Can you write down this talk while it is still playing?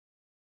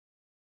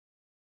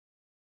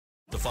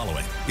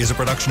following is a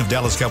production of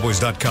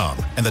DallasCowboys.com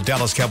and the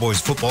Dallas Cowboys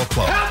Football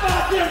Club. How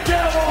about them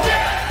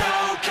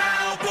Cowboys?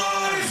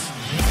 Cowboys!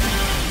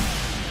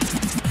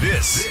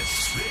 This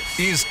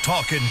is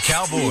Talkin'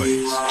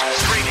 Cowboys.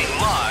 Streaming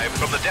live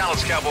from the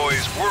Dallas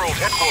Cowboys World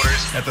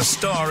Headquarters at the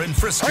Star in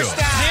Frisco.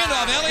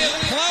 Handoff, Elliott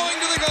plowing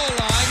to the goal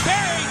line.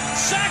 Barry,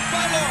 sacked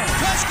by Lawrence.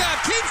 Prescott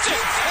keeps it,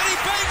 and he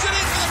bangs it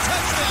in for the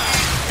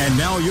touchdown. And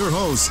now your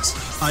hosts,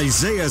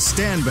 Isaiah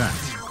Stanback,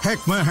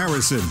 Heckma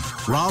Harrison,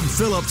 Rob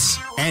Phillips,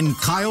 and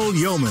Kyle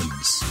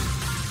Yeomans.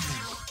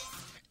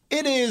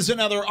 It is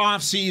another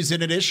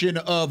off-season edition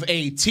of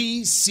a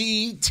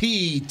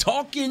TCT,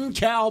 Talkin'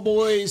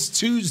 Cowboys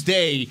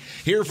Tuesday,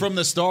 here from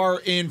the Star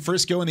in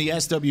Frisco in the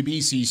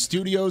SWBC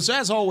studios,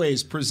 as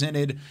always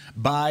presented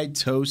by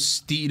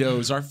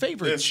Tostitos, our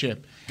favorite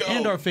chip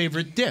and our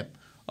favorite dip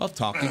of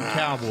Talkin'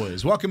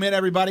 Cowboys. Welcome in,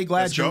 everybody.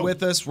 Glad you're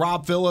with us.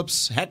 Rob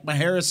Phillips, Heckma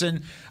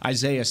Harrison,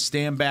 Isaiah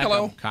Stanback,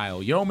 Hello.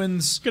 Kyle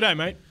Yeomans. Good day,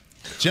 mate.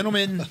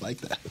 Gentlemen, I like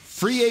that.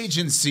 Free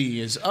agency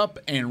is up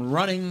and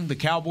running. The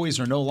Cowboys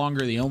are no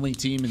longer the only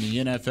team in the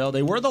NFL.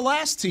 They were the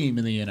last team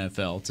in the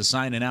NFL to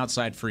sign an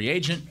outside free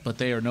agent, but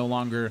they are no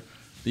longer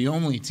the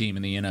only team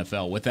in the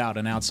NFL without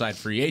an outside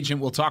free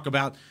agent. We'll talk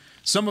about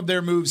some of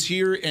their moves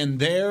here and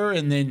there,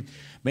 and then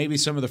maybe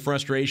some of the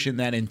frustration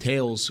that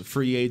entails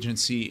free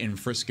agency in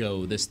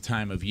Frisco this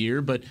time of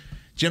year. But,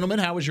 gentlemen,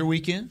 how was your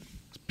weekend?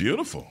 It's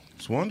beautiful.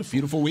 It's wonderful.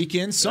 Beautiful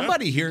weekend.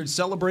 Somebody here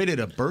celebrated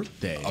a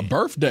birthday. A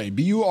birthday.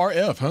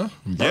 B-U-R-F, huh?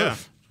 Birth.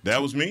 Yeah,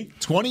 that was me.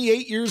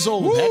 28 years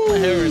old, Heckma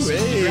Harrison.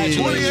 Hey.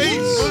 28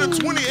 for the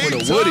 28th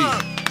What a Woody.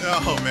 time.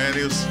 Oh, man.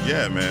 It was,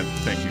 man.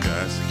 Thank you,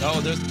 guys.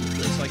 Oh, there's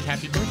like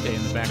happy birthday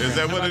in the background. Is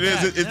that what it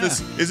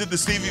is? Is it the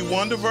Stevie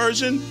Wonder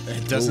version?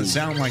 It doesn't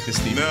sound like the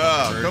Stevie No,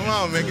 Wonder version. come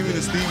on, man. Give me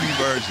the Stevie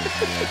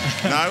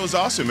version. No, it was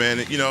awesome, man.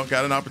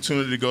 Got an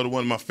opportunity to go to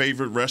one of my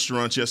favorite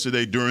restaurants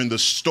yesterday during the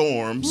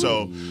storm.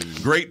 So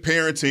great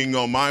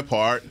parenting on my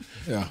part.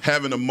 Yeah.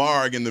 Having a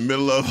marg in the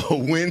middle of a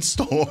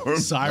windstorm.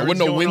 That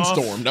wasn't a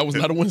windstorm. That was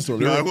not a windstorm.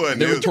 No, it wasn't.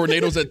 There were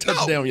tornadoes that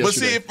touched down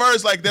yesterday. But see, at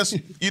first, like, that's,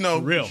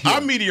 Real. our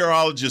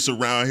meteorologists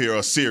around here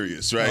are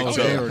serious, right? Oh,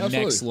 So they are absolutely.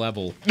 next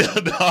level.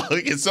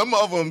 and some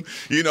of them,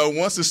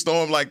 once a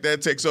storm like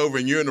that takes over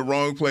and you're in the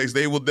wrong place,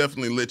 they will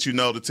definitely let you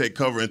know to take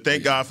cover. And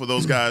thank God for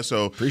those guys.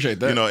 So Appreciate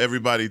that.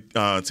 Everybody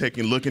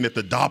looking at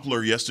the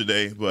Doppler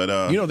yesterday. But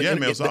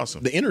man, it was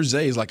awesome. The inner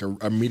Zay is like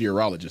a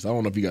meteorologist. I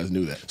don't know if you guys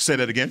knew that. Say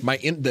that again. My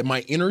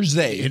inner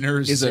Zay Inner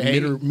is a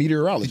Zay?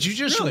 meteorologist. Did you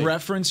just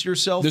reference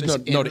yourself There's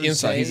as the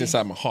inside. Zay? He's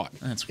inside my heart.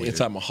 That's weird.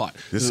 Inside my heart.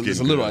 This is It's a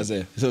getting little good.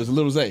 Isaiah. So it's a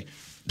little Zay.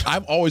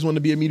 I've always wanted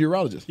to be a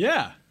meteorologist.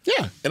 Yeah.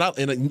 Yeah.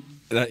 And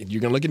you're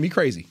gonna look at me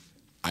crazy.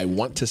 I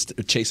want to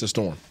chase a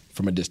storm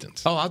from a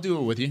distance. Oh, I'll do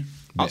it with you.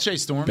 I'll Bet.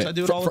 chase storms. Bet. I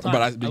do it all the time.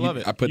 But I love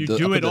it. I put You the,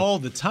 do I put it the- all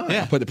the time.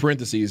 Yeah. I put the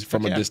parentheses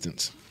from Yeah. a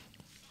distance.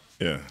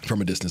 Yeah.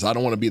 From a distance. I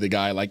don't want to be the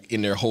guy like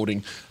in there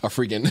holding a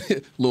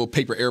freaking little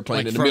paper airplane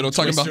Like in the from middle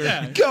talking Twister.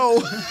 about, Yeah.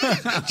 go.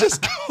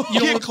 Just go.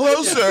 Get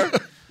closer.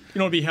 You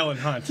don't want to be Helen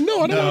Hunt.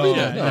 No, I don't want to do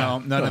that. No,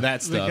 none of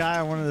that The stuff. guy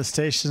on one of the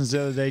stations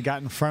the other day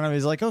got in front of me.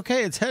 He's like,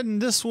 okay, it's heading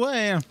this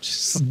way. I'm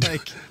just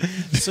like,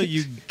 so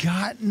you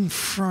got in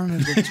front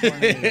of the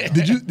tornado.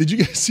 Did you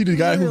guys see the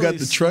guy who got Really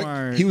the truck?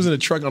 smart. He was in a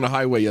truck on the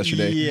highway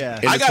yesterday. Yeah.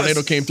 And I the gotta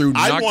tornado came through,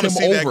 I knocked wanna him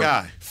see over.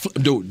 that guy.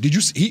 Dude, did you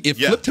see? It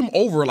Yeah. flipped him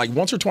over like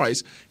once or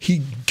twice.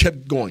 He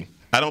kept going.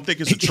 I don't think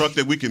it's a truck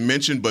that we can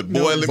mention, but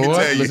boy, let me Boy,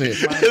 tell you. listen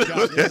here. My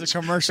God, there's a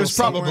commercial. It's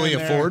probably somewhere a in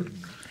there. Ford.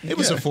 It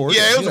was a Ford.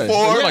 Yeah, it was Yeah, a it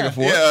Ford. looked like a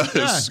Ford. Yeah,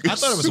 I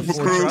thought it was a Super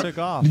Ford Cruise. truck. Took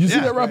off. Did you see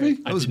Yeah. that, Robbie?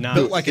 I did not.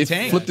 built like a It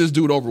tank. flipped this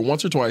dude over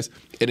once or twice,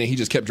 and then he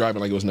just kept driving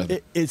like it was nothing.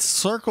 It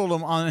circled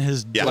him on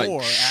his Yeah. door,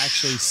 Like,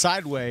 actually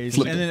sideways,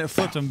 flipped and then him. it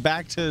flipped him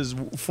back to his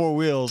four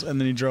wheels,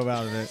 and then he drove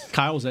out of it.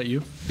 Kyle, was that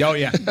you? Oh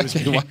yeah, it was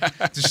me.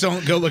 Just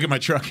don't go look at my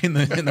truck in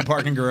the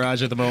parking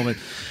garage at the moment.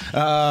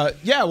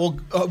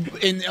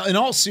 In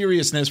all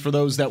seriousness, for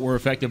those that were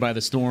affected by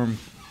the storm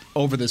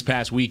over this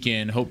past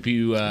weekend, hope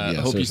you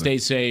seriously. stay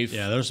safe.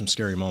 Yeah, there's some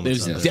scary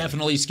moments. It's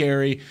definitely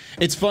scary.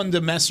 It's fun to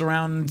mess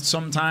around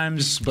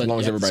sometimes, but As long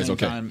as at the everybody's same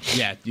okay. time,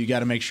 you got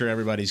to make sure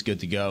everybody's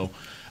good to go.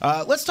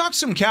 Let's talk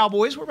some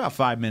Cowboys. We're about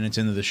 5 minutes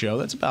into the show.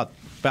 That's about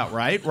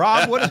right.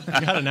 Rob, what?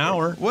 Got an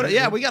hour.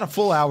 Yeah, we got a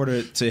full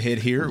hour to hit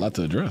here. A lot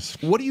to address.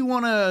 What do you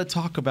want to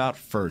talk about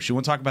first? You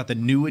want to talk about the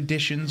new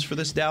additions for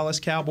this Dallas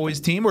Cowboys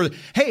team? Or,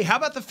 hey, how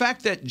about the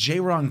fact that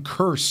Jaron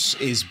Kearse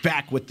is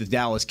back with the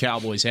Dallas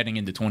Cowboys heading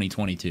into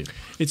 2022?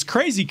 It's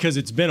crazy because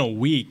it's been a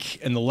week,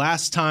 and the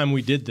last time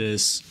we did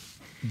this,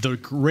 the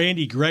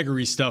Randy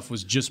Gregory stuff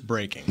was just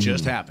breaking.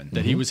 Just happened.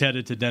 That he was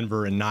headed to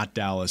Denver and not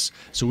Dallas.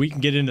 So we can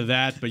get into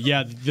that. But,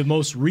 yeah, the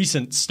most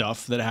recent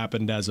stuff that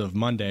happened as of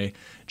Monday,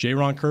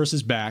 Jaron Kearse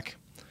is back.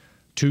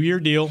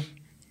 2-year deal,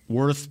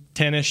 worth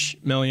 $10-ish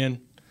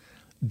million.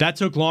 That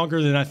took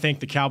longer than I think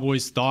the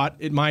Cowboys thought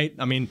it might.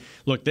 I mean,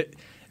 look,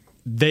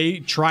 they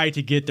try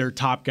to get their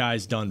top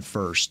guys done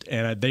first,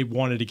 and they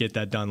wanted to get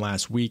that done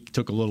last week.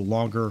 Took a little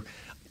longer.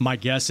 My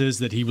guess is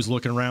that he was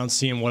looking around,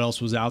 seeing what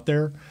else was out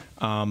there,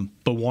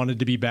 but wanted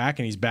to be back,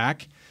 and he's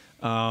back.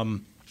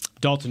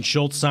 Dalton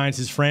Schultz signs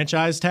his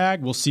franchise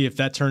tag. We'll see if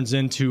that turns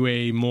into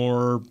a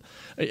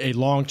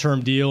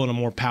long-term deal and a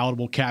more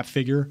palatable cap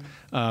figure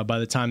by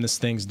the time this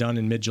thing's done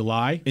in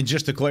mid-July. And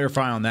just to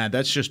clarify on that,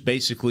 that's just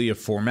basically a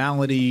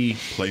formality.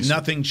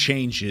 Nothing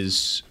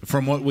changes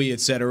from what we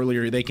had said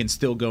earlier. They can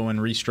still go and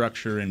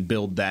restructure and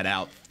build that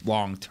out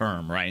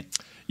long-term, right?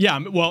 Yeah,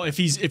 well, if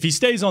he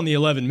stays on the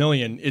 $11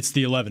 million, it's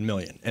the $11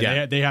 million,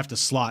 and they have to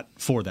slot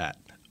for that.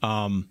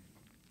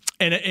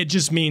 And it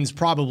just means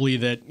probably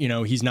that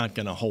he's not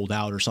going to hold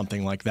out or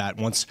something like that.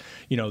 Once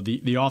the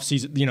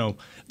offseason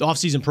the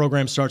offseason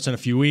program starts in a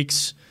few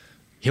weeks,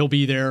 he'll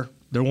be there.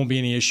 There won't be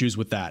any issues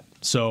with that.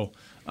 So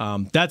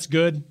that's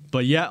good.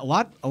 But yeah, a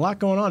lot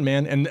going on,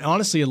 man, and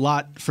honestly, a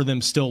lot for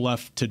them still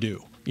left to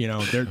do.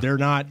 They're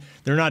not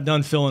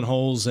done filling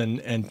holes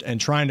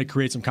and trying to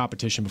create some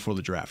competition before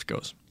the draft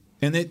goes.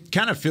 And it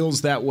kind of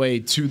feels that way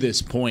to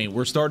this point.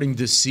 We're starting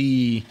to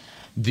see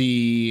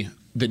the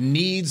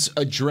needs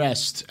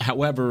addressed.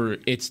 However,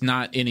 it's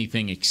not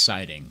anything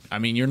exciting. I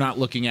mean, you're not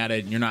looking at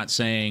it and you're not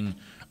saying,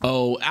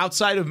 oh,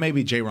 outside of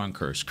maybe Jaron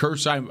Kearse.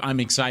 Kearse, I'm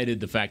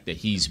excited the fact that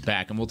he's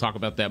back, and we'll talk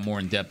about that more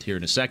in depth here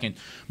in a second.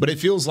 But it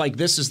feels like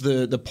this is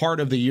the part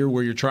of the year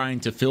where you're trying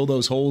to fill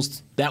those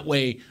holes. That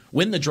way,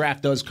 when the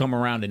draft does come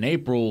around in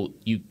April,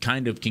 you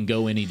kind of can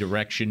go any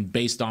direction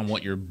based on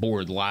what your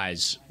board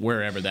lies,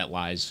 wherever that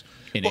lies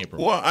in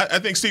April. Well, I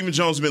think Stephen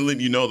Jones has been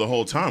letting you know the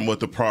whole time what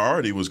the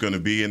priority was going to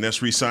be, and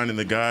that's re-signing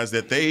the guys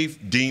that they've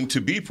deemed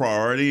to be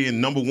priority. And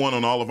number one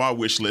on all of our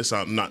wish lists,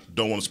 don't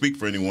want to speak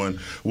for anyone,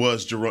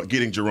 was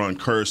getting Jaron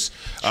Kearse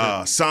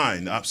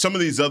signed. Some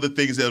of these other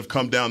things that have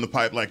come down the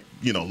pipe, like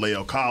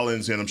La'el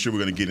Collins, and I'm sure we're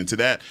going to get into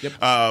that. Yep.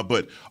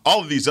 But all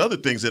of these other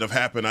things that have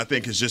happened, I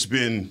think, has just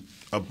been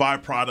a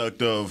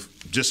byproduct of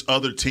just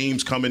other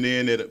teams coming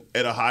in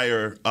at a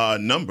higher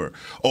number,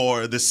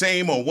 or the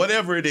same, or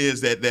whatever it is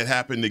that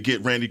happened to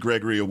get Randy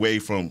Gregory away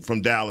from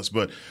Dallas.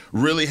 But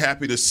really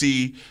happy to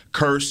see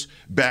Kearse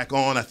back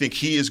on. I think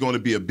he is going to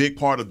be a big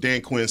part of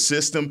Dan Quinn's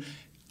system.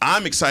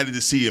 I'm excited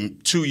to see him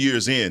 2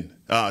 years in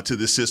to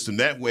this system.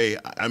 That way,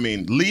 I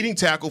mean, leading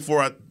tackler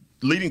for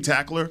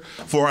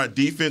our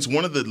defense,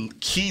 one of the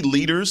key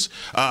leaders,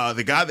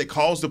 the guy that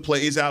calls the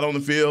plays out on the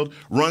field,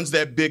 runs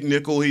that big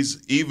nickel.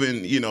 He's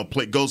even,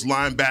 goes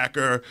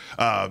linebacker,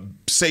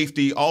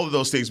 safety, all of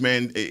those things,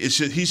 man.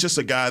 He's just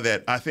a guy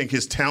that I think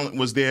his talent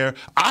was there.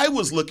 I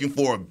was looking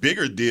for a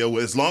bigger deal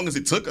as long as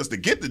it took us to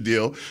get the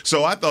deal.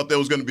 So I thought there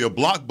was going to be a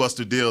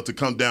blockbuster deal to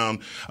come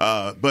down.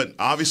 But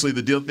obviously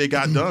the deal that they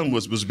got done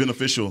was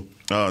beneficial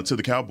to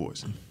the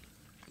Cowboys.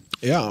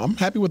 Yeah, I'm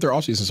happy with their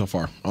offseason so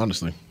far,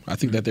 honestly. I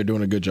think that they're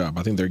doing a good job.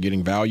 I think they're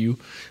getting value.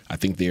 I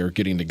think they're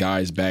getting the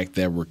guys back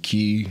that were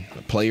key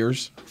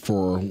players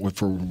for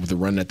the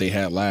run that they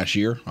had last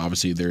year.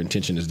 Obviously, their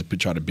intention is to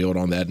try to build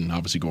on that and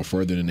obviously go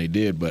further than they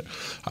did. But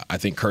I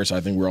think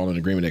we're all in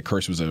agreement that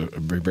Kearse was a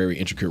very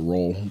intricate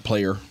role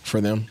player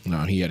for them.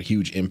 He had a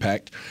huge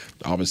impact.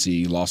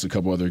 Obviously, lost a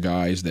couple other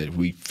guys that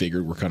we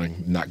figured were kind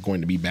of not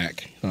going to be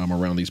back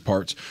around these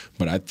parts.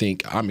 But I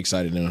think I'm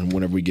excited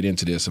whenever we get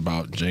into this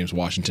about James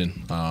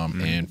Washington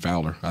and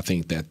Fowler. I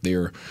think that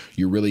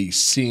you're really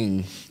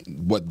seeing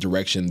what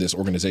direction this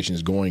organization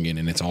is going in,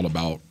 and it's all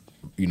about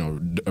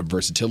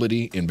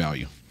versatility and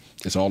value.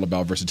 It's all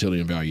about versatility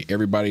and value.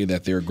 Everybody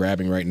that they're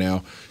grabbing right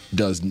now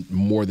does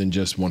more than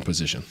just one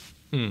position.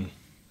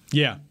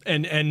 Yeah,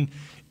 and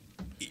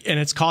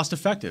it's cost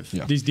effective.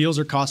 Yeah. These deals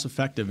are cost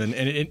effective,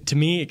 and to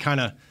me, it kind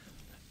of.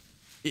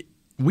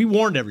 We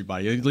warned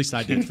everybody, at least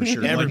I did for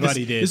sure.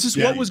 Everybody did. This is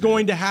what was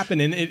going to happen,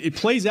 and it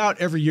plays out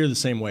every year the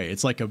same way.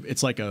 It's like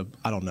a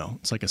I don't know.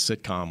 It's like a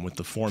sitcom with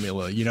the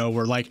formula,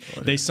 where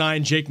they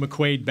sign Jake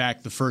McQuaid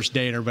back the first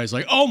day, and everybody's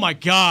like, "Oh my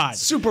God,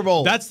 Super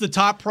Bowl! That's the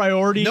top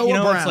priority." Noah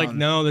Brown. It's like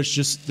no, there's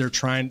just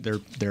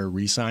they're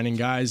re-signing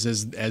guys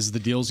as the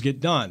deals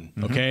get done,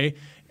 okay,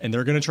 and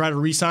they're going to try to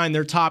re-sign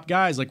their top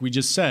guys, like we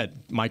just said,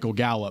 Michael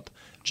Gallup,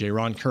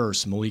 Jaron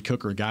Kearse, Malik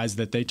Hooker, guys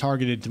that they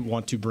targeted to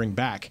want to bring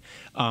back.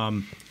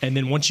 And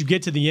then once you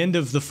get to the end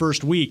of the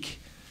first week,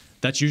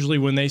 that's usually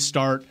when they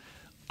start,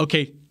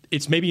 okay,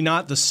 it's maybe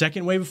not the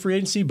second wave of free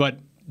agency, but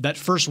that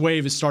first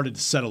wave has started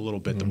to settle a little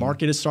bit. The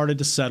market has started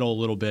to settle a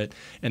little bit,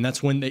 and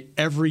that's when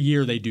every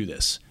year they do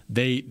this.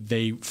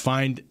 They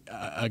find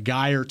a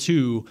guy or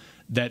two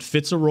that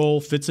fits a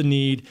role, fits a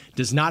need,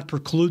 does not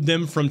preclude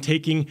them from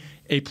taking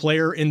a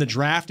player in the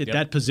draft at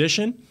that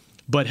position,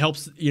 but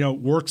helps,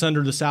 works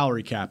under the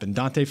salary cap. And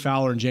Dante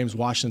Fowler and James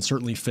Washington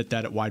certainly fit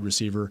that at wide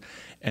receiver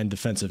and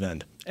defensive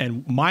end.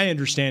 And my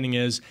understanding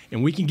is,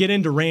 and we can get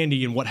into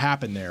Randy and what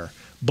happened there,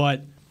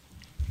 but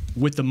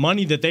with the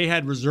money that they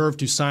had reserved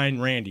to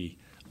sign Randy,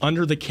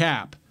 under the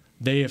cap,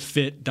 they have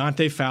fit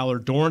Dante Fowler,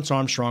 Dorrance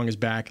Armstrong is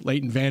back,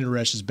 Leighton Vander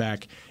Esch is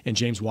back, and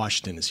James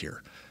Washington is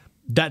here.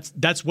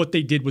 That's what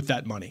they did with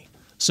that money.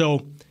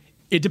 So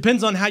it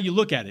depends on how you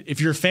look at it.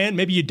 If you're a fan,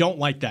 maybe you don't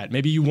like that.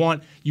 Maybe you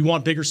want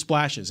bigger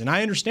splashes, and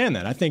I understand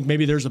that. I think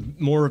maybe there's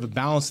more of a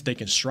balance that they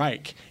can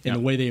strike in the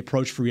way they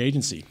approach free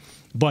agency.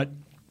 But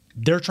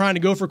they're trying to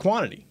go for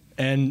quantity.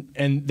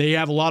 And they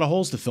have a lot of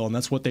holes to fill, and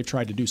that's what they've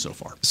tried to do so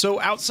far.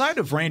 So outside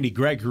of Randy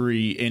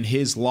Gregory and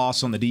his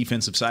loss on the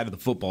defensive side of the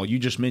football, you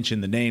just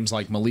mentioned the names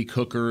like Malik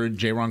Hooker,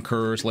 Jaron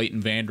Kearse, Leighton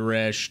Vander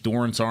Esch,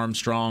 Dorrance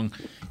Armstrong.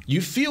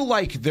 You feel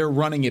like they're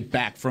running it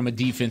back from a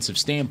defensive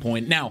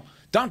standpoint. Now,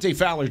 Dante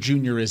Fowler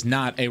Jr. is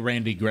not a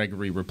Randy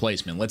Gregory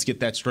replacement. Let's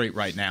get that straight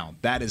right now.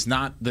 That is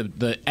not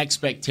the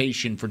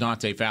expectation for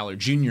Dante Fowler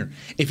Jr.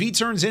 If he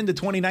turns into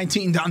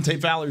 2019 Dante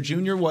Fowler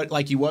Jr.,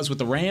 like he was with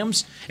the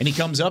Rams, and he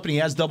comes up and he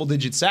has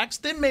double-digit sacks,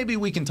 then maybe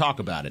we can talk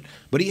about it.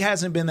 But he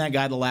hasn't been that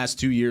guy the last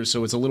 2 years,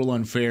 so it's a little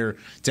unfair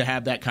to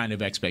have that kind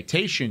of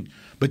expectation.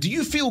 But do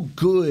you feel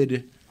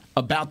good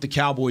about the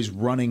Cowboys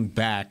running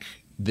back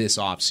this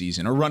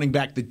offseason, or running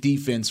back the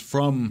defense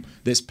from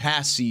this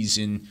past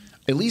season?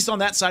 At least on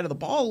that side of the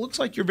ball, it looks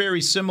like you're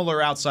very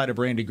similar outside of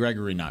Randy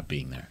Gregory not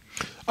being there.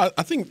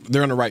 I think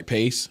they're on the right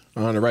pace,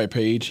 on the right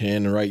page,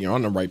 and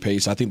on the right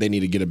pace. I think they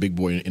need to get a big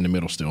boy in the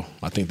middle still.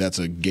 I think that's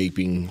a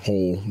gaping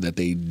hole that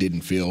they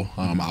didn't fill.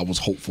 I was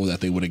hopeful that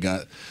they would have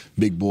got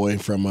big boy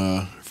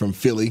from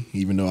Philly,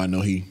 even though I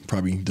know he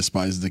probably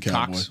despises the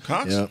Cowboys.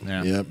 Cox?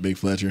 Yeah, Big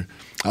Fletcher.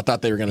 I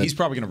thought they were going to. He's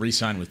probably going to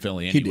re-sign with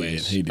Philly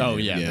anyways. He did. Oh,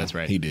 yeah, that's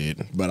right. He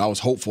did. But I was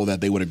hopeful that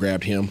they would have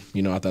grabbed him.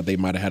 I thought they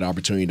might have had an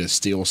opportunity to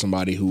steal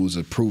somebody who's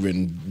a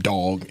proven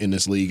dog in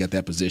this league at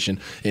that position,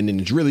 and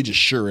then really just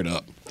shore it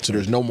up. So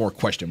there's no more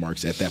question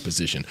marks at that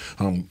position.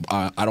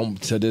 I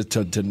don't,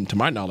 to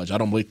my knowledge, I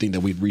don't really think that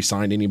we've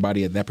re-signed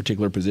anybody at that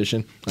particular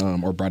position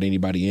or brought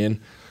anybody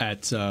in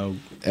at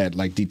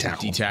like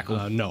D-tackle.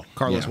 D-tackle. No.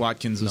 Carlos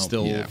Watkins is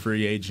still a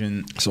free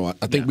agent. So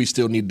I think we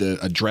still need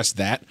to address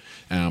that.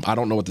 I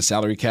don't know what the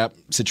salary cap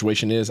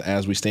situation is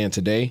as we stand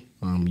today.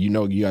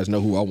 You guys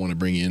know who I want to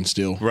bring in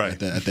still at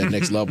that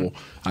next level.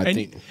 I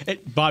think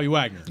Bobby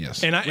Wagner.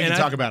 Yes, we can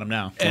talk about him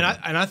now. And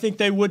I think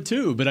they would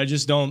too, but I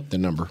just don't. The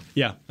number.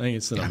 Yeah, I think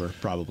it's the number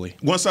probably.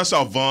 Once I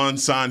saw Vaughn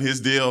sign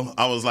his deal,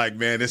 I was like,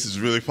 man, this is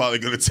really probably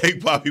going to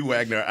take Bobby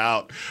Wagner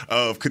out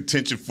of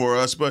contention for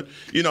us. But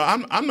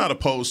I'm not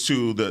opposed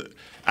to the.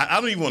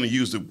 I don't even want to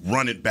use the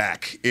run it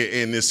back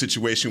in this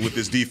situation with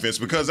this defense,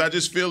 because I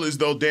just feel as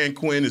though Dan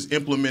Quinn is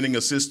implementing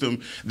a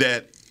system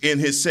that in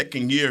his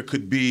second year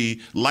could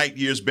be light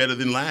years better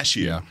than last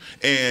year. Yeah.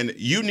 And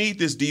you need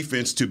this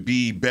defense to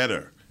be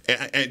better.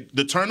 And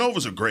the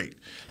turnovers are great,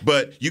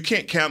 but you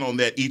can't count on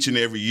that each and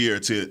every year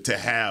to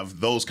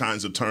have those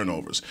kinds of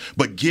turnovers.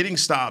 But getting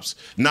stops,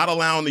 not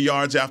allowing the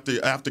yards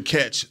after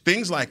catch,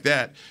 things like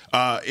that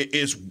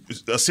is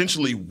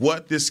essentially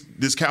what this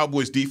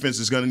Cowboys defense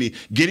is going to need.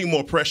 Getting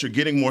more pressure,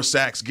 getting more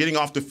sacks, getting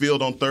off the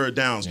field on third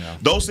downs. Yeah.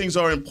 Those things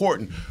are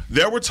important.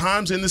 There were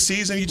times in the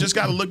season you just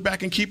got to look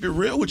back and keep it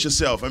real with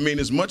yourself. I mean,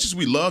 as much as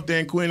we love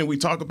Dan Quinn and we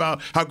talk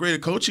about how great a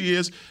coach he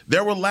is,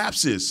 there were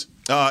lapses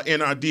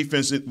in our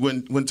defense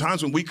when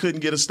times when we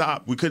couldn't get a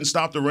stop. We couldn't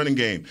stop the running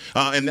game.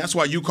 And that's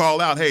why you call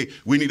out, hey,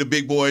 we need a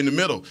big boy in the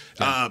middle.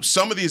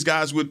 Some of these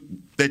guys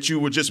that you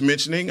were just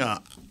mentioning,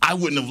 I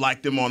wouldn't have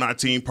liked them on our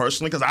team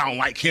personally because I don't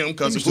like him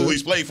because of who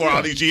he's played for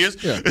all these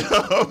years. Yeah.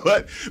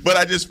 but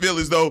I just feel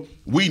as though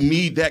we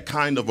need that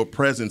kind of a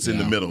presence in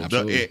the middle.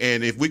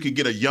 And if we could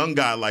get a young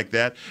guy like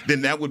that,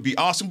 then that would be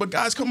awesome. But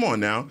guys, come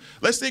on now.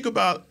 Let's think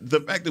about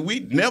the fact that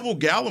Neville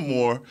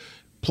Gallimore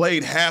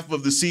played half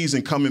of the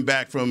season coming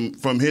back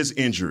from his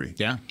injury.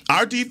 Yeah.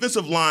 Our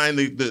defensive line,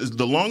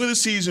 the longer the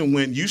season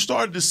went, you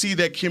started to see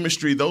that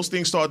chemistry, those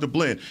things started to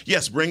blend.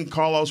 Yes, bring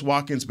Carlos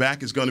Watkins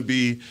back is going to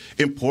be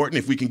important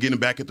if we can get him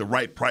back at the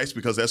right price,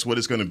 because that's what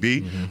it's going to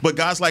be. Mm-hmm. But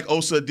guys like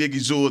Osa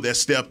Odighizuwa that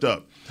stepped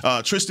up,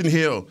 Tristan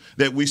Hill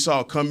that we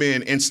saw come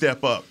in and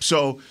step up.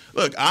 So,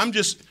 look,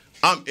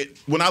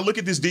 when I look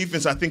at this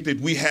defense, I think that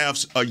we have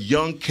a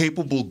young,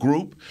 capable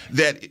group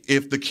that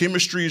if the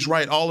chemistry is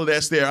right, all of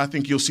that's there, I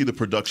think you'll see the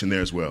production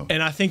there as well.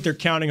 And I think they're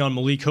counting on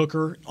Malik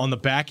Hooker on the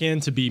back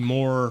end to be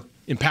more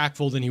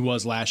impactful than he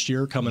was last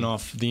year, coming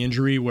off the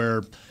injury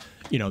where,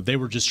 they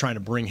were just trying to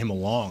bring him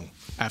along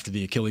after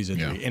the Achilles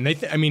injury. Yeah.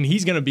 And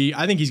he's going to be,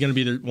 I think he's going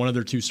to be one of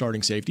their two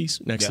starting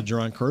safeties next to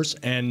Jaron Kearse.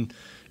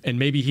 And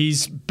maybe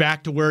he's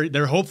back to where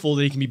they're hopeful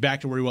that he can be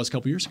back to where he was a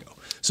couple years ago.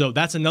 So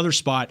that's another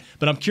spot.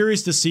 But I'm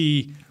curious to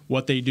see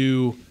what they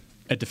do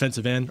at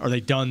defensive end. Are they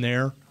done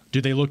there? Do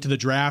they look to the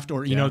draft?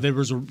 Or, there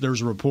was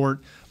a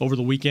report over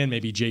the weekend,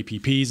 maybe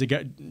JPP is a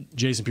guy,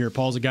 Jason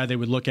Pierre-Paul's a guy they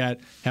would look at.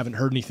 Haven't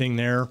heard anything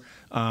there.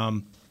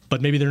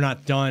 But maybe they're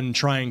not done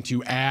trying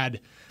to add,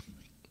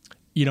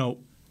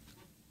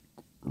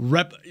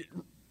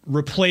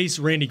 replace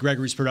Randy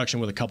Gregory's production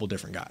with a couple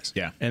different guys.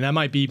 Yeah. And that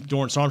might be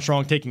Dorrance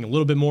Armstrong taking a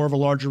little bit more of a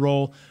larger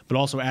role, but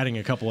also adding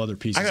a couple other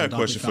pieces. I got a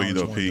question for you,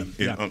 though,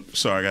 P. I'm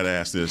sorry, I got to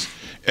ask this.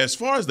 As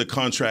far as the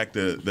contract,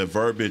 the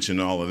verbiage and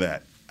all of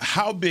that,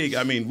 how big,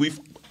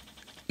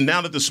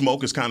 now that the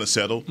smoke is kind of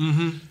settled,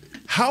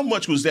 how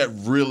much was that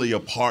really a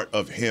part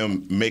of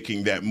him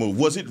making that move?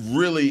 Was it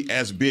really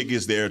as big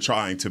as they're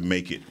trying to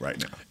make it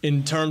right now?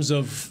 In terms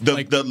of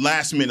the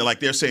last minute, like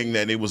they're saying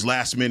that it was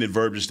last minute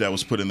verbiage that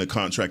was put in the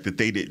contract that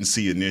they didn't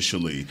see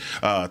initially,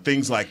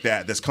 things like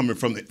that. That's coming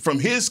from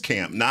his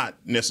camp, not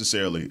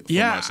necessarily from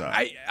my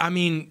side.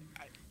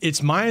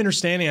 it's my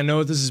understanding. I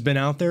know this has been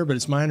out there, but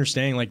it's my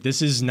understanding like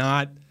this is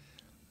not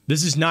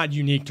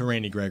unique to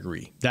Randy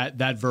Gregory.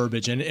 That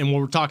verbiage and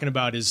what we're talking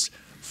about is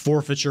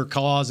forfeiture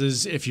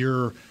clauses. If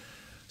you're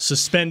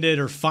suspended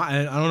or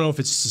fined, I don't know if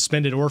it's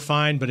suspended or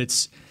fined, but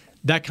it's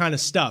that kind of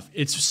stuff.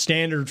 It's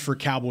standard for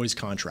Cowboys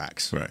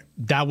contracts. Right.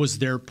 That was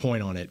their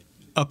point on it.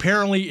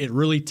 Apparently, it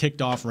really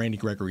ticked off Randy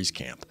Gregory's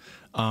camp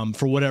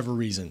for whatever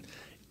reason.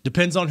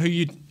 Depends on who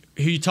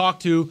you talk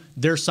to,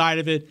 their side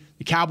of it.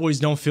 The Cowboys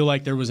don't feel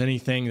like there was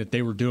anything that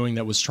they were doing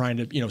that was trying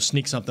to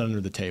sneak something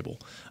under the table,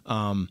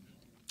 and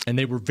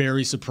they were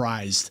very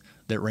surprised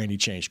that Randy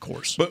changed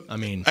course. But I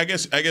mean, I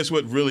guess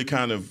what really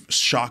kind of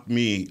shocked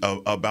me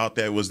about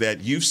that was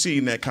that you've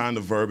seen that kind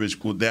of verbiage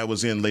that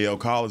was in La'el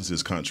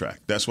Collins'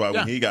 contract. That's why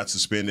when he got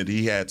suspended,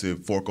 he had to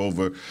fork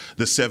over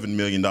the $7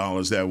 million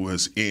that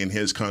was in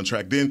his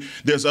contract. Then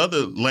there's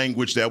other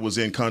language that was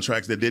in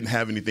contracts that didn't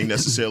have anything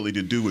necessarily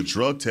to do with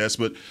drug tests.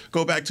 But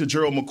go back to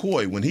Gerald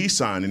McCoy when he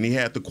signed and he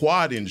had the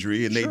quad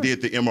injury and they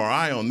did the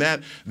MRI on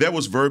that. There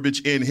was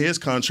verbiage in his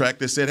contract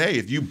that said, hey,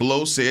 if you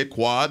blow said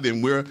quad,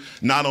 then we're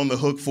not on the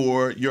hook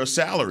for your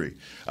salary.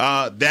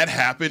 That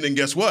happened, and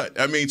guess what?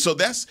 I mean, so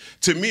that's,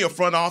 to me, a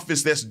front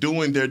office that's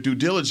doing their due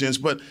diligence.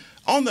 But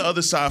on the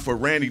other side for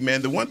Randy,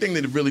 man, the one thing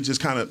that really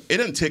just kind of, it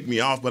doesn't tick me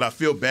off, but I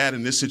feel bad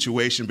in this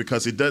situation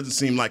because it doesn't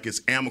seem like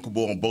it's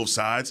amicable on both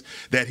sides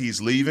that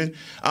he's leaving.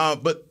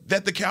 But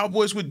that the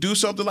Cowboys would do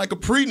something like a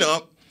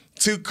prenup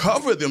to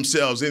cover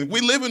themselves. And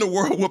we live in a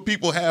world where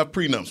people have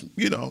prenups.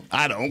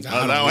 I don't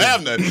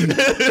have none. She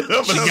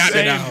got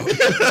it out.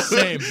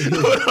 Same.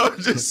 I'm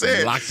just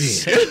saying. Locked in.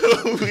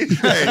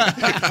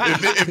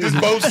 If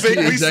this boat sink,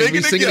 we sing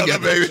it together,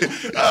 baby.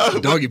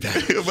 Doggy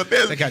pack. But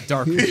That got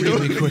dark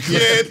really quickly.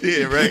 Yeah, it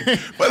did, right?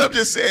 But I'm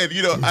just saying,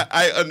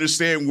 I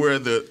understand where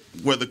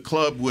the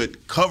club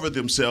would cover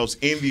themselves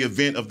in the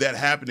event of that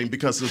happening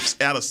because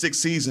out of 6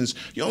 seasons,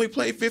 you only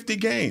play 50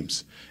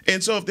 games.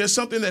 And so if there's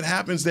something that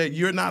happens that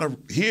you're not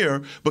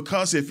here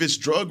because if it's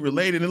drug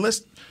related, and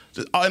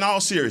in all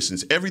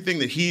seriousness, everything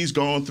that he's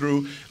gone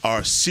through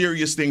are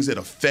serious things that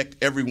affect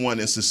everyone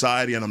in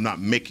society, and I'm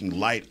not making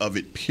light of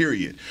it,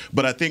 period.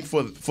 But I think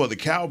for the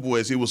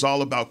Cowboys, it was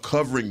all about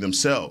covering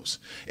themselves.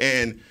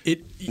 And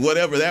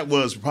whatever that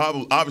was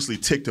probably obviously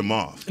ticked them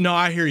off. No,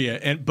 I hear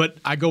you. But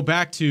I go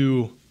back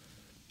to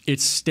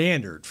it's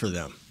standard for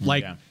them.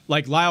 Like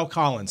La'el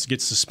Collins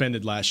gets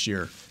suspended last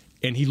year,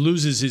 and he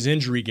loses his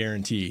injury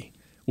guarantee,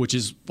 which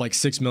is like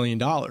 $6 million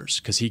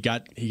because he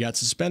got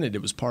suspended.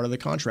 It was part of the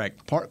contract.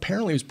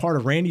 Apparently, it was part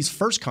of Randy's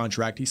first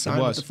contract he signed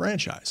with the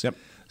franchise. Yep.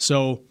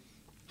 So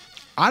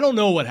I don't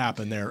know what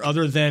happened there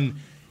other than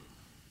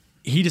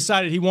he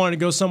decided he wanted to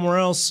go somewhere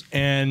else,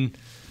 and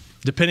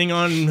depending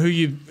on who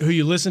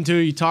you listen to,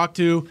 you talk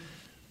to,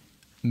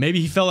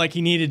 maybe he felt like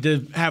he needed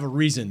to have a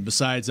reason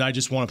besides I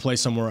just want to play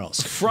somewhere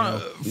else.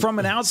 From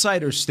an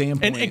outsider's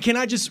standpoint. And can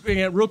I just,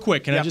 real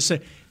quick, I just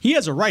say, he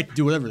has a right to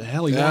do whatever the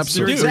hell he wants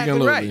to do.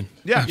 Exactly right.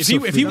 Yeah.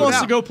 If he wants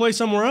to go play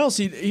somewhere else,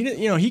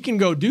 he can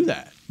go do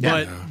that.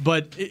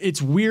 But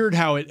it's weird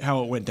how it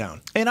went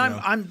down. And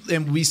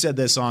and we said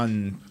this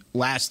on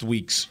last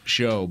week's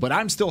show, but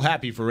I'm still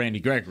happy for Randy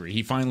Gregory.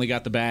 He finally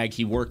got the bag.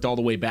 He worked all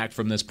the way back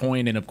from this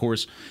point and, of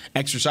course,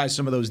 exercised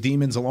some of those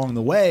demons along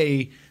the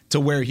way to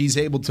where he's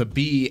able to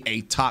be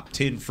a top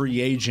 10 free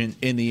agent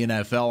in the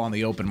NFL on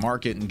the open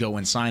market and go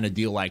and sign a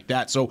deal like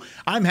that. So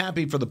I'm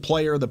happy for the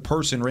player, the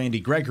person, Randy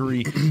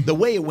Gregory. The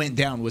way it went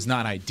down was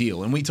not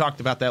ideal, and we talked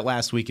about that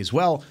last week as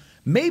well.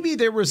 Maybe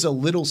there was a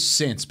little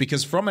sense,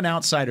 because from an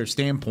outsider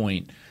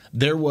standpoint,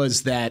 there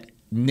was that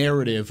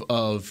narrative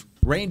of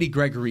Randy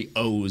Gregory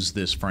owes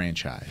this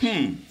franchise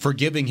for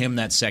giving him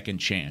that second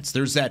chance.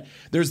 There's that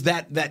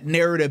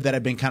narrative that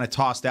had been kind of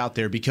tossed out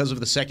there because of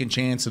the second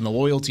chance and the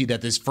loyalty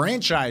that this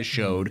franchise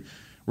showed.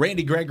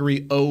 Randy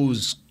Gregory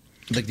owes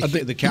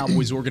the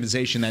Cowboys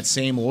organization that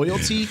same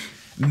loyalty.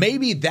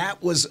 Maybe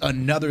that was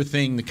another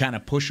thing to kind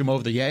of push him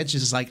over the edge.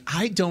 It's like,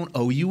 I don't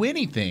owe you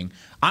anything.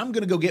 I'm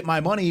going to go get my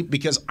money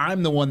because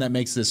I'm the one that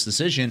makes this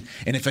decision.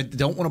 And if I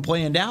don't want to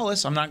play in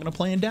Dallas, I'm not going to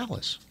play in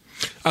Dallas.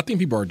 I think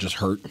people are just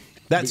hurt.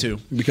 That too,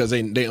 because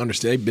they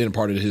understand, they've been a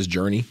part of his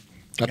journey.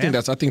 I think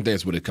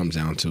that's what it comes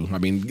down to. I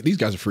mean, these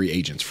guys are free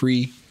agents,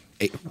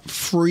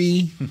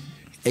 free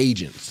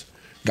agents.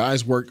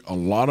 Guys work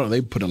they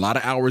put a lot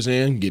of hours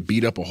in, get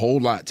beat up a whole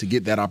lot to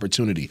get that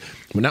opportunity.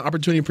 When that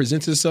opportunity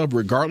presents itself,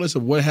 regardless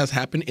of what has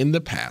happened in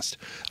the past,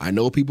 I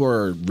know people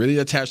are really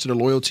attached to their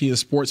loyalty in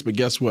sports, but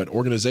guess what?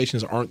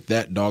 Organizations aren't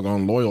that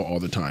doggone loyal all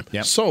the time.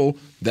 Yep. So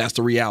that's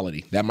the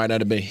reality. That might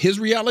not have been his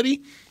reality,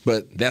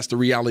 but that's the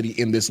reality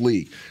in this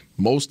league.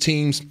 Most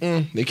teams,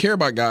 they care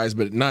about guys,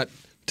 but not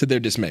to their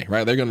dismay,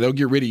 right? They'll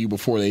get rid of you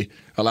before they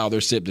allow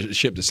their ship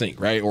to sink,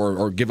 right?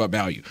 Or give up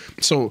value.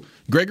 So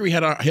Gregory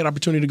had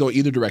opportunity to go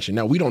either direction.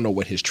 Now, we don't know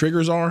what his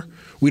triggers are.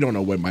 We don't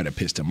know what might have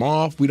pissed him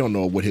off. We don't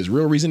know what his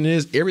real reason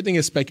is. Everything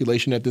is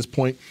speculation at this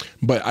point.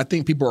 But I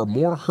think people are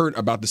more hurt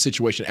about the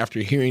situation after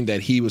hearing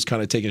that he was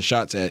kind of taking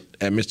shots at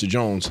Mr.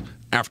 Jones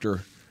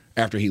after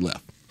he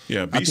left.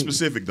 Yeah, be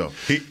specific though.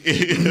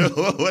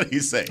 What did he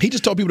say? He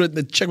just told people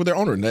to check with their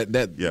owner. That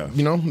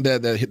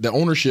the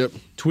ownership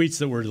tweets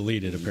that were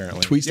deleted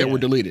apparently. Tweets that were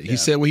deleted. He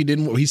said what he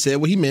didn't. He said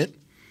what he meant,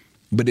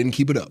 but didn't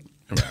keep it up.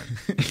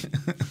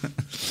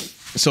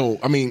 So,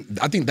 I mean,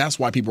 I think that's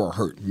why people are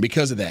hurt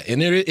because of that,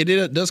 and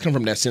it does come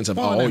from that sense of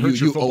it hurts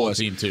your football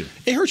team too.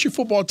 It hurts your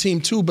football team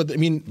too, but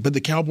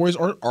the Cowboys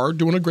are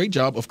doing a great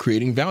job of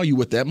creating value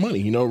with that money.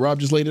 You know, Rob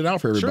just laid it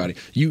out for everybody.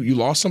 Sure. You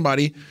lost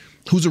somebody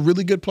who's a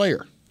really good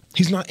player.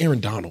 He's not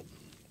Aaron Donald.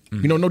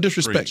 You know, no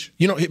disrespect. Preach.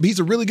 You know, he's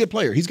a really good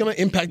player. He's going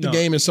to impact the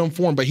game in some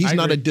form, but he's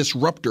not a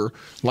disruptor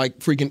like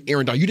freaking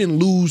Aaron Donald. You didn't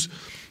lose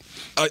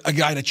a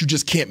guy that you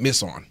just can't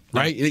miss on,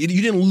 right?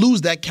 You didn't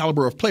lose that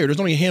caliber of player. There's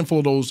only a handful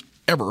of those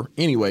ever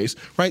anyways,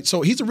 right?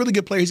 So he's a really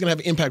good player. He's going to have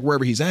an impact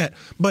wherever he's at.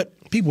 But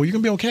people, you're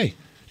going to be okay.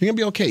 You're going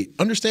to be okay.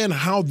 Understand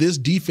how this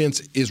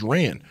defense is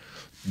ran.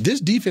 This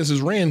defense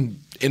is ran,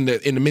 and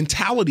the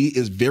mentality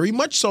is very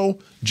much so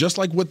just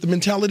like what the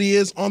mentality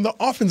is on the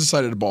offensive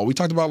side of the ball. We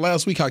talked about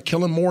last week how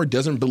Kellen Moore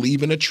doesn't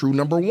believe in a true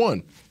number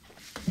one.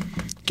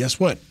 Guess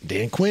what?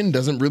 Dan Quinn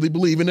doesn't really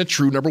believe in a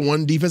true number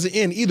one defensive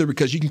end either,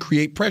 because you can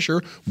create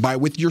pressure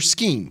with your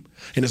scheme.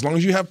 And as long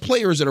as you have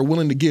players that are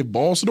willing to give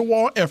balls to the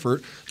wall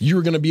effort,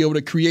 you're going to be able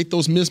to create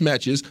those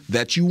mismatches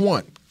that you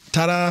want.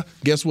 Ta-da!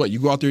 Guess what? You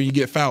go out there and you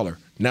get Fowler.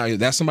 Now,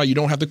 that's somebody you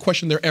don't have to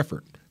question their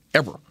effort,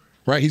 ever.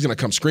 Right? He's going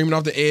to come screaming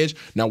off the edge.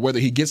 Now, whether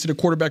he gets to the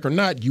quarterback or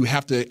not, you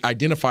have to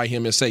identify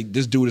him and say,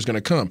 this dude is going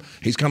to come.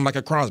 He's coming like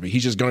a Crosby.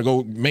 He's just going to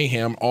go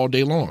mayhem all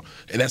day long.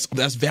 And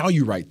that's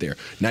value right there.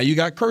 Now you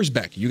got Kurtz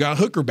back. You got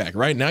Hooker back,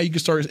 right? Now you can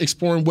start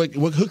exploring what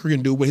Hooker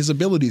can do with his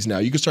abilities now.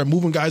 You can start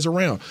moving guys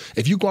around.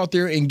 If you go out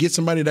there and get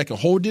somebody that can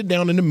hold it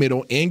down in the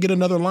middle and get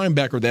another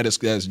linebacker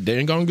that's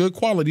dang on good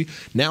quality,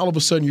 now all of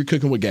a sudden you're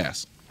cooking with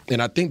gas.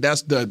 And I think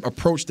that's the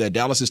approach that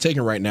Dallas is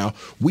taking right now.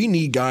 We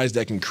need guys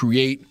that can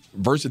create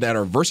that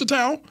are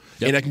versatile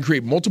and that can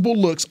create multiple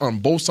looks on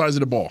both sides of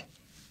the ball.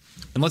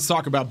 And let's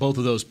talk about both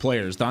of those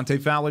players, Dante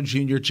Fowler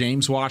Jr.,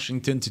 James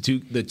Washington,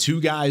 the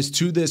two guys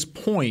to this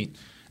point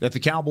that the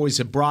Cowboys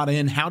have brought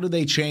in. How do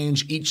they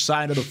change each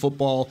side of the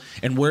football,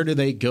 and where do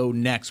they go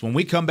next? When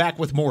we come back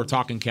with more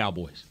Talking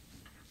Cowboys.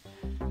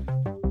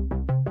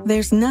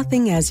 There's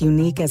nothing as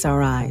unique as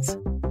our eyes,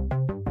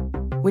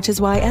 which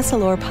is why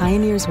Essilor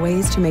pioneers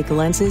ways to make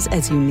lenses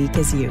as unique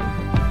as you.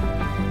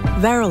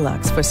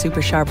 Verilux for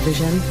super sharp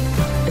vision,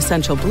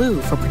 Essential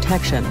Blue for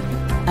protection,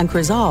 and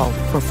Crizal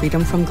for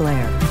freedom from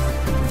glare.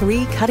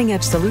 3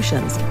 cutting-edge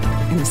solutions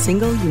in a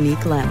single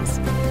unique lens.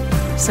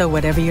 So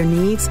whatever your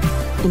needs,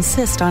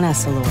 insist on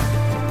Essilor.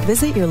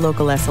 Visit your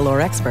local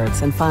Essilor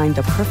experts and find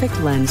the perfect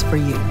lens for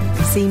you.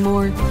 See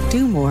more,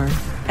 do more,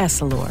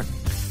 Essilor.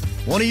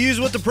 Want to use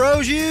what the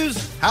pros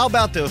use? How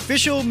about the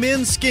official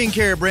men's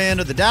skincare brand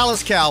of the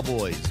Dallas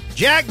Cowboys,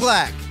 Jack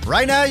Black?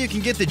 Right now, you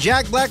can get the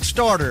Jack Black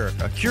Starter,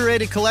 a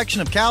curated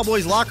collection of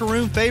Cowboys locker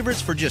room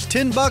favorites for just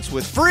 $10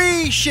 with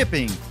free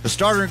shipping. The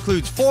starter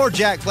includes 4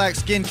 Jack Black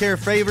skincare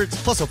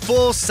favorites, plus a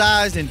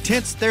full-sized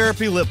intense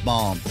therapy lip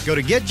balm. Go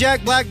to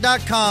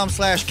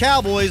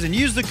getjackblack.com/Cowboys and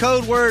use the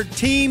code word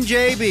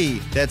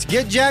TEAMJB. That's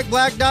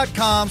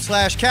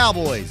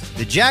getjackblack.com/Cowboys.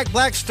 The Jack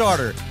Black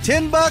Starter,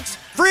 $10,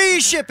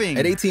 free shipping.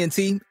 At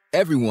AT&T,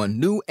 everyone,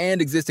 new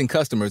and existing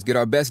customers, get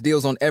our best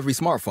deals on every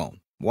smartphone.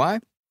 Why?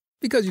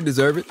 Because you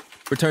deserve it.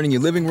 For turning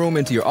your living room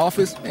into your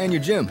office and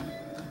your gym.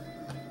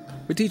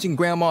 For teaching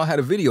Grandma how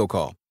to video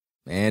call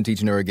and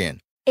teaching her again.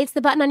 It's the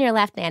button on your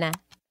left, Nana.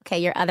 Okay,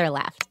 your other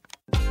left.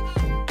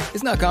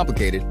 It's not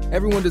complicated.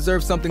 Everyone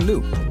deserves something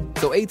new.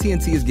 So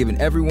AT&T is giving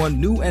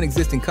everyone, new and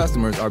existing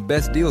customers, our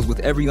best deals with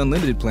every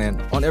unlimited plan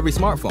on every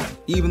smartphone,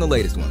 even the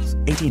latest ones.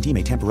 AT&T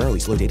may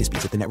temporarily slow data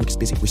speeds if the network is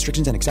busy.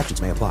 Restrictions and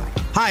exceptions may apply.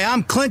 Hi,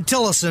 I'm Clint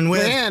Tillison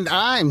with... And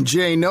I'm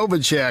Jay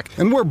Novacek.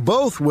 And we're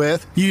both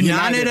with...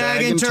 United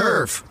Ag and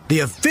Turf, the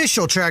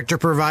official tractor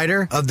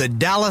provider of the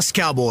Dallas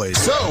Cowboys.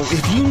 So,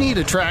 if you need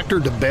a tractor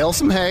to bale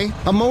some hay,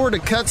 a mower to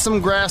cut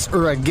some grass,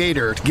 or a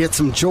gator to get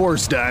some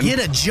chores done...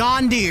 Get a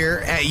John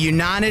Deere at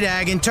United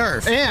Ag and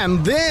Turf.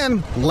 And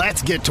then,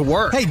 let's get to work.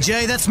 Hey,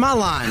 Jay, that's my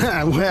line.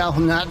 Well,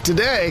 not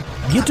today.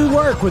 Get to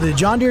work with a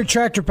John Deere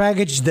tractor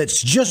package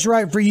that's just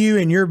right for you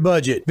and your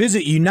budget.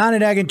 Visit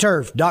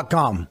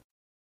UnitedAgAndTurf.com.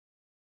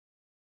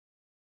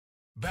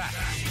 Back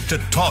to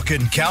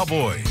Talking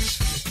Cowboys.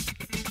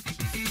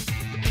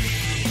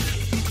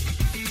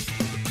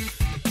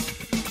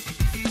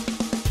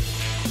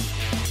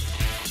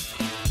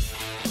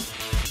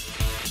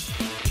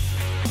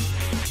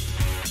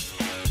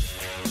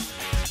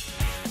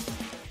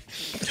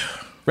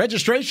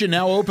 Registration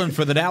now open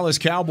for the Dallas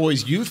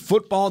Cowboys Youth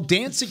Football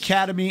Dance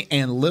Academy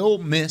and Lil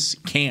Miss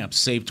Camps.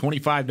 Save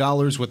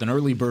 $25 with an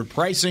early bird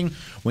pricing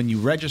when you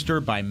register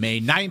by May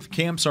 9th.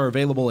 Camps are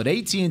available at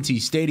AT&T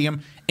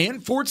Stadium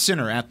and Ford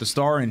Center at the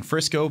Star in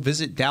Frisco.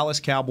 Visit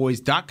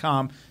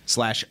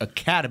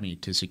DallasCowboys.com/academy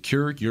to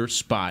secure your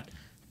spot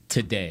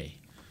today.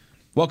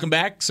 Welcome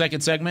back. Second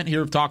segment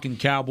here of Talking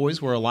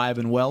Cowboys. We're alive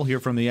and well here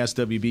from the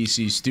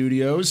SWBC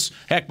studios.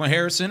 Heckma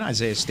Harrison,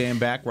 Isaiah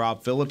Stanback,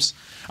 Rob Phillips.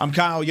 I'm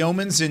Kyle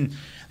Yeomans, and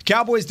the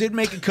Cowboys did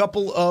make a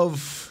couple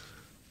of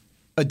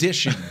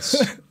additions.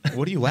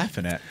 What are you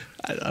laughing at?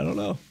 I don't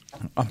know.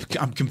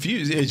 I'm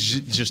confused. It's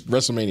just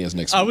WrestleMania's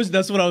next week.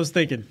 That's what I was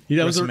thinking. That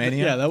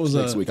WrestleMania? that was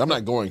next week. I'm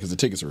not going because the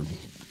tickets are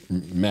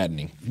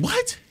maddening.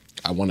 What?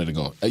 I wanted to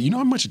go. You know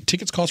how much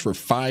tickets cost for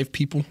 5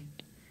 people?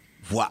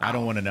 Wow. I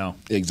don't want to know.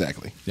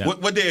 Exactly. Yeah.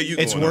 What day are you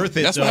going? It's worth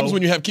it. That's what happens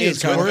when you have kids,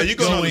 It's Kyle. worth Are you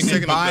going on the going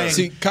second and buying. or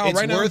See, Kyle, it's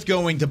right now, worth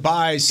going to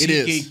buy it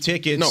is SeatGeek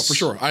tickets. No, for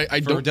sure. I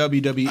for don't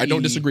WWE. I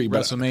don't disagree.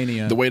 But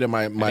WrestleMania. the way that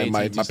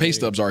my pay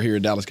stubs are here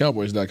at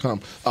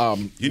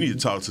DallasCowboys.com. You need to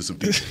talk to some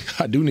people.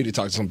 I do need to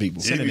talk to some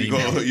people. You need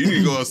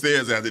to go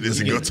upstairs after this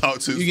and go talk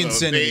to You can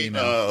send an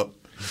email.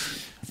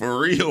 For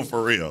real.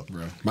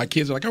 Bro. My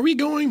kids are like, "Are we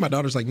going?" My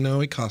daughter's like,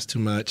 "No, it costs too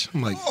much."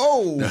 I'm like,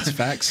 "Oh, that's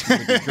facts. Girl,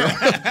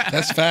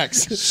 that's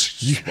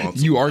facts.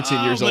 You are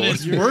 10 years old. But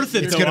it's worth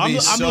it. It's though. gonna be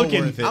I'm so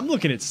looking. worth it. I'm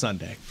looking at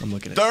Sunday. I'm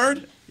looking at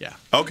Third. Yeah.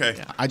 Okay.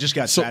 Yeah. I just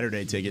got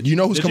Saturday tickets. You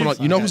know who's Did coming you?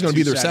 on? You know who's going to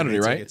be there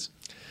Saturday Saturday, right? tickets.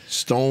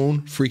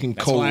 Stone freaking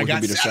That's Cold why I is going got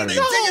to be there Saturday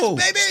Saturday.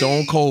 tickets, baby.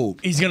 Stone Cold.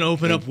 He's gonna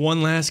open up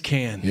one last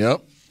can.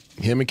 Yep.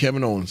 Him and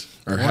Kevin Owens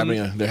are having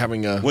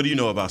a. What do you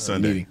know about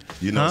Sunday? meeting.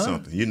 You know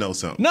something. You know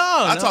something. No,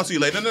 I'll no. talk to you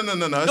later. No. It's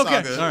Okay.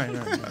 all good. All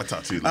right. I'll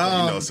talk to you later.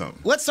 You know something.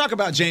 Let's talk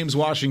about James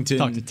Washington.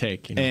 Talk to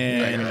Take. You know.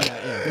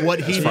 And what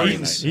he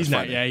brings. He's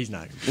not. Yeah, he's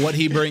not. What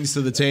he brings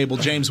to the table.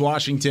 James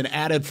Washington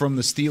added from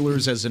the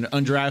Steelers as an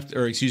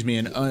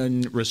an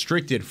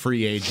unrestricted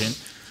free agent.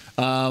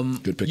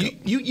 Good pickup.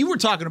 You were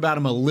talking about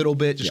him a little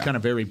bit, just kind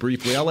of very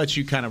briefly. I'll let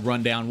you kind of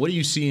run down. What do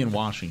you see in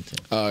Washington?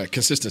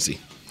 Consistency.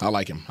 I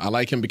like him. I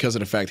like him because of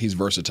the fact he's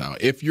versatile.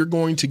 If you're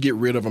going to get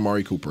rid of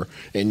Amari Cooper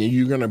and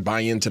you're going to buy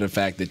into the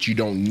fact that you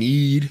don't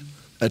need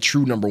a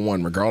true number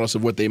one, regardless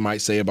of what they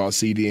might say about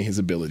CD and his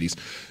abilities,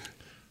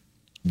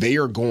 they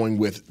are going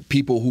with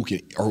people who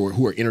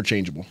are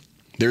interchangeable.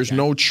 There's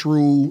no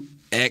true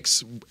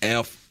X,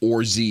 F,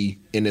 or Z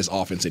in this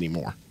offense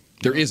anymore.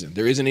 There isn't.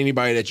 There isn't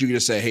anybody that you can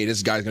just say, hey,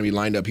 this guy's going to be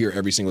lined up here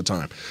every single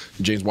time.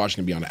 James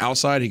Washington can be on the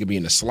outside. He can be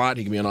in the slot.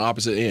 He can be on the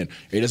opposite end.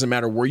 It doesn't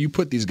matter where you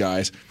put these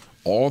guys.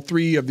 All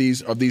three of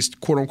these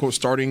quote-unquote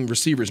starting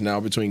receivers now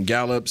between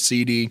Gallup,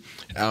 CD,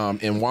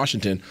 and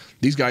Washington,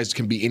 these guys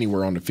can be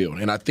anywhere on the field.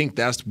 And I think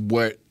that's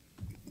what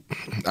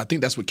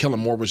Kellen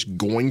Moore was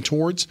going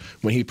towards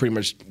when he pretty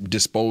much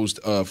disposed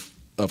of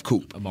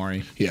Coop.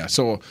 Amari. Yeah,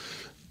 so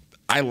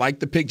I like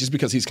the pick just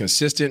because he's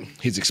consistent.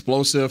 He's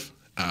explosive.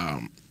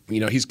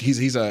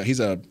 He's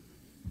a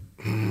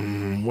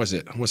what's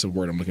the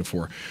word I'm looking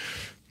for?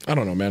 I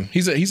don't know, man.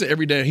 He's an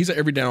every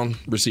down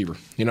receiver.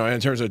 You know, in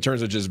terms of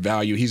just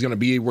value, he's going to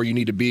be where you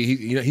need to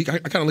be. I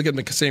kind of look at him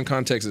in the same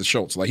context as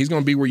Schultz. Like he's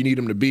going to be where you need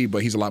him to be,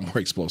 but he's a lot more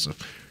explosive.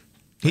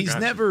 He's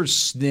never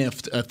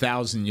sniffed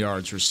 1,000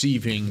 yards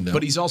receiving,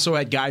 but he's also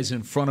had guys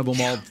in front of him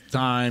all the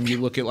time.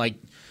 You look at like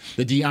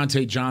the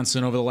Deontay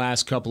Johnson over the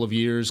last couple of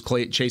years,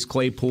 Chase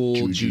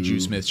Claypool, Juju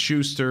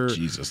Smith-Schuster.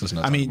 Jesus, let's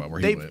not talk about where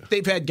he went.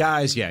 They've had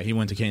guys. Yeah, he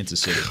went to Kansas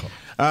City.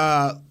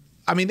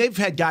 They've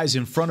had guys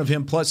in front of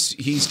him. Plus,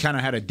 he's kind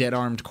of had a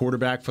dead-armed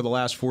quarterback for the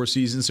last 4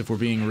 seasons, if we're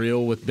being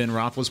real, with Ben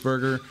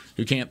Roethlisberger,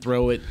 who can't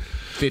throw it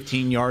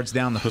 15 yards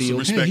down the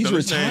field. He's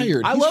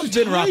retired. I love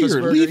Ben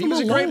Roethlisberger. He was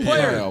a great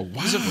player. Wow.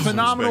 He's a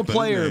phenomenal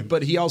player,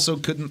 but he also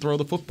couldn't throw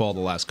the football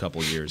the last couple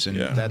of years, and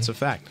that's a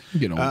fact.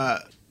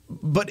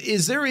 But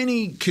is there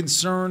any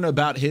concern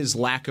about his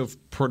lack of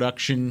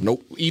production?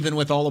 Nope. Even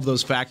with all of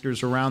those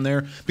factors around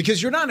there? Because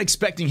you're not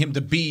expecting him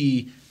to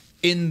be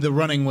in the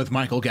running with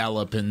Michael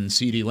Gallup and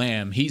CeeDee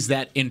Lamb. He's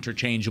that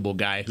interchangeable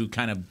guy who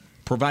kind of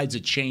provides a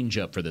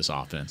change-up for this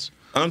offense.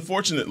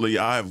 Unfortunately,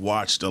 I've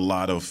watched a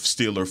lot of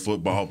Steeler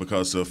football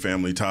because of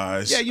family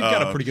ties. Yeah, you've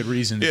got a pretty good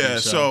reason to do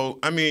so.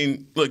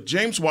 Look,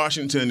 James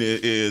Washington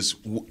is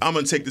I'm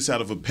going to take this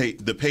out of the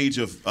page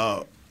of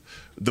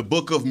the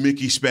book of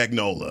Mickey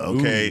Spagnola,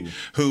 okay,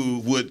 who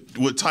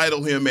would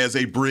title him as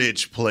a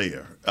bridge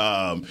player.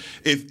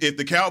 If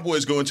the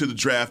Cowboys go into the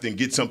draft and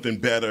get something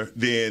better,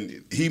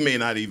 then he may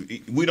not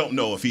even. We don't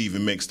know if he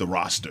even makes the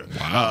roster.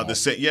 Wow. The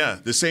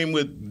same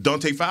with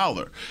Dante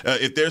Fowler.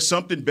 If there's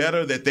something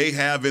better that they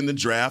have in the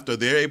draft, or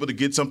they're able to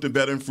get something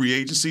better in free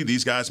agency,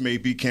 these guys may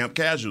be camp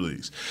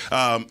casualties.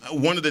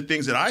 One of the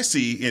things that I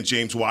see in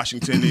James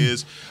Washington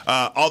is,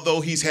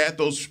 although he's had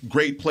those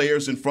great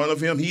players in front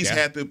of him, he's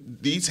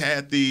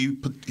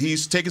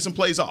taken some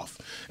plays off.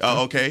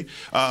 Okay,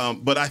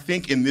 but I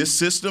think in this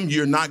system,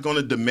 you're not going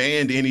to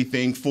demand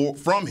anything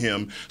from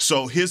him,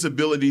 so his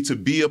ability to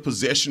be a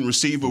possession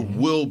receiver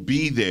will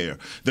be there.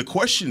 The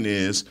question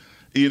is,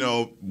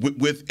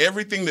 with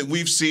everything that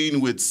we've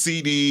seen with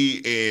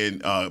CD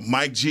and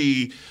Mike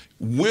G,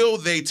 will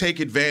they take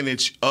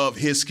advantage of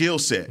his skill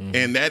set?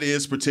 And that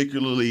is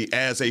particularly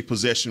as a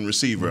possession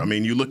receiver. I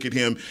mean, you look at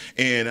him,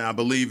 and I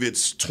believe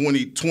it's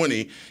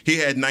 2020, he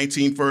had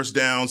 19 first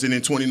downs, and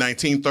in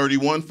 2019,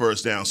 31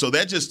 first downs. So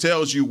that just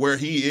tells you where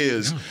he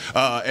is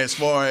as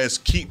far as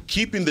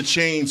keeping the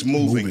chains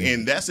moving.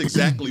 And that's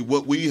exactly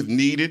what we have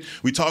needed.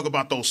 We talk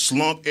about those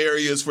slump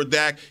areas for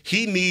Dak.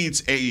 He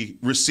needs a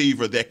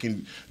receiver that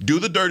can do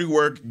the dirty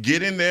work,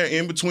 get in there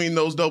in between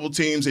those double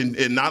teams,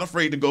 and not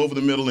afraid to go over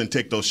the middle and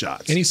take those shots.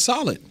 And he's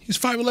solid. He's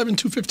 5'11",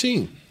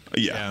 215.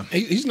 Yeah.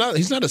 He's not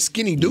a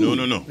skinny dude.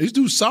 No. He's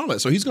dude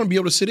solid, so he's going to be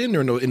able to sit in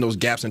there in those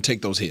gaps and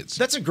take those hits.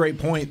 That's a great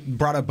point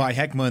brought up by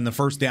Heckma in the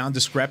first down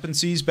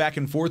discrepancies back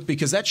and forth,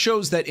 because that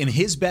shows that in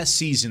his best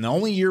season, the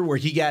only year where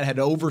he had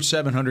over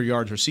 700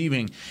 yards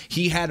receiving,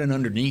 he had an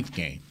underneath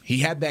game. He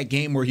had that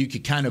game where you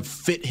could kind of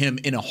fit him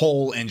in a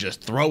hole and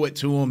just throw it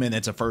to him, and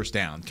it's a first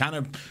down. Kind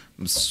of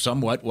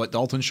somewhat what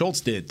Dalton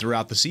Schultz did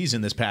throughout the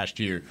season this past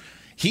year.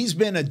 He's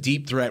been a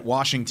deep threat,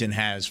 Washington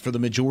has, for the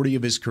majority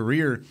of his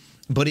career.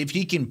 But if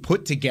he can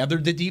put together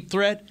the deep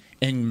threat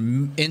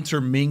and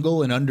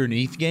intermingle an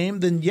underneath game,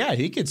 then yeah,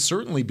 he could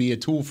certainly be a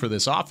tool for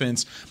this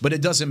offense. But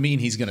it doesn't mean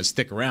he's going to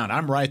stick around.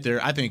 I'm right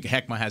there. I think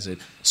Heckma has it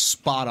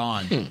spot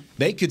on.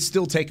 They could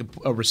still take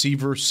a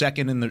receiver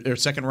second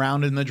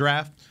round in the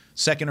draft,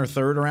 second or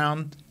third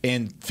round,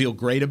 and feel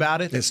great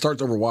about it. It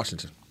starts over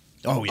Washington.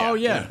 Oh yeah. Oh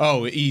yeah.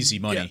 Oh, easy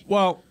money. Yeah.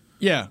 Well,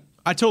 yeah,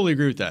 I totally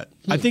agree with that.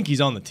 I think he's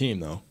on the team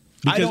though.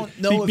 I don't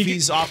know if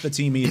he's off the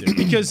team either.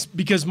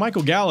 because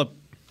Michael Gallup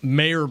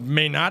may or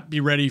may not be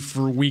ready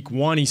for week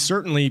 1. He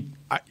certainly,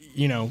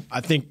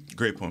 I think,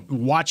 great point.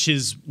 Watch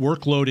his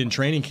workload in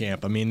training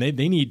camp. I mean,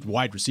 they need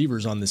wide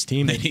receivers on this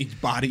team. They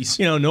need bodies.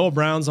 Noah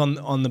Brown's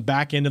on the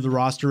back end of the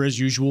roster as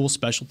usual,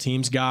 special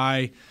teams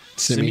guy.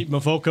 Simi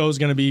Mafoko is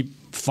going to be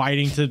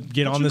fighting to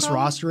get on this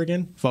roster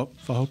again.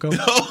 Fahoko?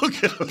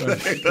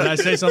 Okay. Did I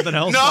say something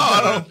else?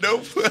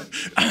 Nope.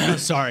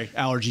 Sorry,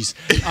 allergies.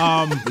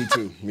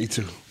 Me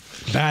too.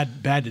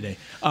 Bad today.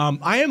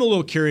 I am a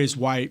little curious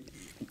why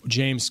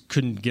James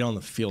couldn't get on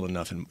the field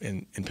enough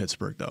in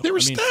Pittsburgh, though. They were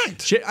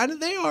stacked.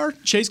 They are.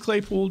 Chase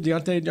Claypool,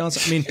 Deontay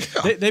Johnson. I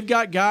mean, they've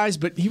got guys,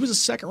 but he was a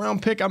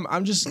second-round pick.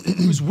 I'm just,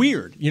 it was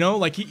weird.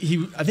 Like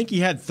I think he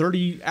had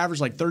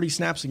averaged like 30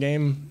 snaps a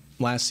game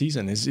last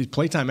season. His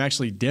playtime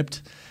actually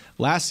dipped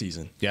last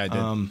season. Yeah, I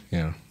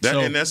did.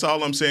 And that's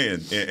all I'm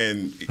saying.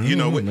 And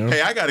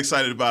hey, I got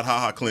excited about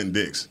HaHa Clinton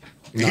Dix.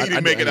 He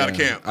didn't make it out of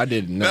camp. I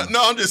didn't. No,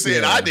 I'm just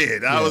saying I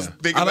did. I was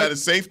thinking about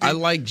his safety. I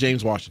like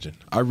James Washington.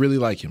 I really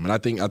like him, and I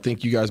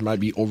think you guys might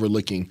be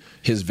overlooking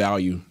his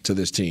value to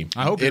this team.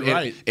 I hope you're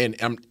right.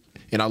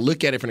 And I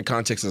look at it from the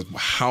context of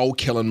how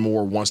Kellen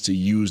Moore wants to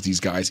use these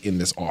guys in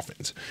this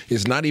offense.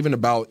 It's not even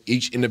about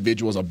each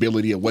individual's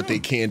ability of what they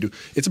can do.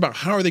 It's about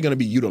how are they going to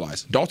be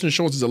utilized. Dalton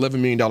Schultz is an $11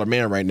 million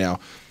man right now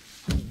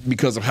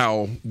because of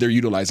how they're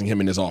utilizing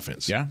him in this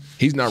offense. Yeah.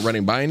 He's not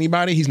running by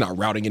anybody. He's not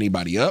routing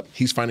anybody up.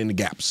 He's finding the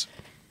gaps.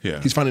 Yeah.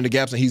 He's finding the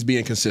gaps, and he's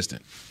being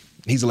consistent.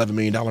 He's an $11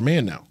 million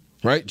man now,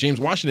 right? James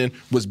Washington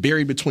was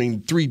buried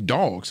between 3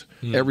 dogs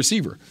at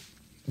receiver.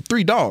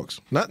 3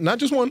 dogs. Not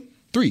just one,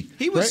 3.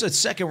 He was a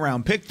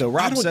second-round pick, though.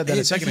 Rob said that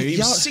a second ago. He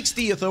was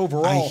 60th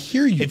overall. I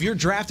hear you. If you're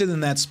drafted in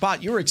that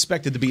spot, you're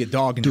expected to be a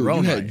dog in your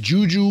own you right. had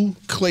Juju,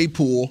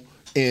 Claypool,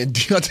 and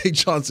Deontay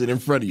Johnson in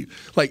front of you.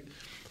 Like,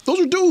 those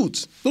are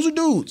dudes.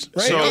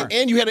 Right? So,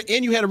 and you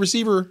had a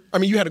receiver. I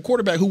mean, you had a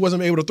quarterback who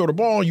wasn't able to throw the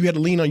ball. You had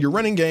to lean on your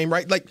running game,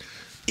 right? Like,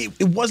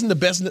 it wasn't the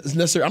best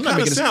necessary. I'm not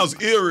making. Sounds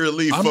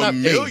eerily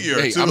familiar.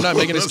 I'm not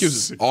making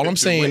excuses. All I'm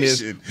saying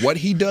is what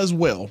he does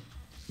well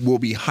will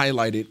be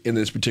highlighted in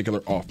this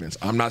particular offense.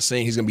 I'm not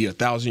saying he's going to be a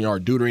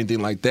 1,000-yard dude or anything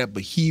like that,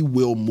 but he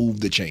will move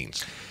the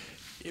chains.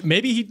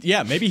 Maybe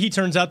he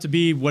turns out to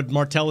be what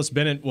Martellus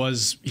Bennett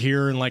was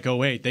here in like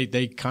 2008.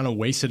 They kind of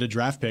wasted a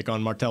draft pick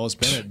on Martellus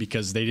Bennett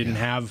because they didn't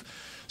have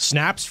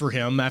snaps for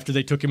him after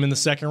they took him in the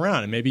second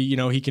round. And maybe,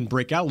 he can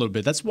break out a little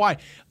bit. That's why,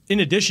 in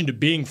addition to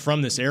being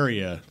from this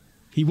area,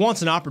 he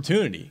wants an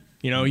opportunity.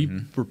 He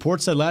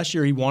reports that last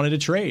year he wanted to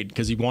trade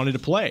because he wanted to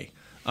play.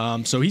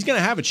 So he's going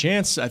to have a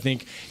chance, I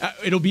think.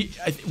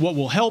 What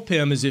will help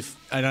him is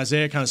and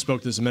Isaiah kind of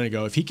spoke to this a minute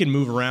ago, if he can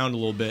move around a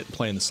little bit and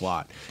play in the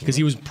slot, because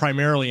he was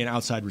primarily an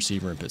outside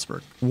receiver in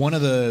Pittsburgh. One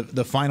of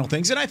the final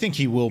things, and I think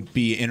he will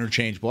be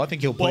interchangeable. I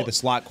think he'll play the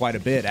slot quite a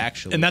bit,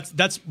 actually. And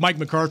that's Mike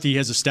McCarthy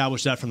has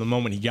established that from the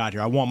moment he got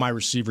here. I want my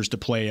receivers to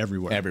play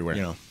everywhere.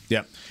 Everywhere.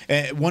 Yeah.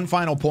 One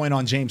final point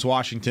on James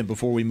Washington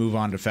before we move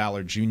on to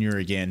Fowler Jr.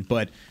 again,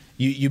 but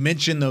you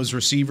mentioned those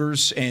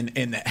receivers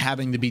and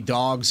having to be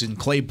dogs, and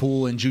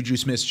Claypool and Juju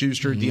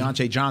Smith-Schuster,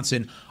 Deontay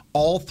Johnson.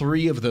 All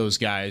 3 of those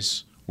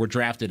guys were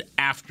drafted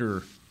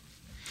after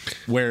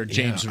where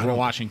James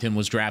Washington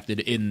was drafted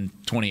in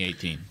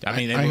 2018. I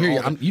mean, I hear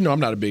you.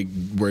 I'm not a big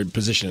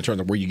position in terms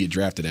of where you get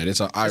drafted at. It's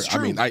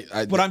true.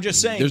 But I'm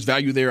just saying there's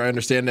value there. I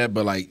understand that,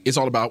 but it's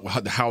all about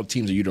how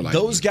teams are utilized.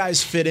 Those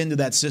guys fit into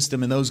that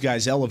system, and those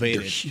guys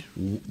elevated.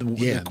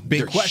 The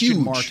big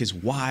question mark is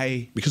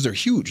why? Because they're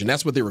huge, and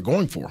that's what they were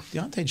going for.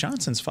 Deontay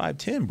Johnson's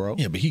 5'10", bro.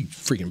 Yeah, but he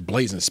freaking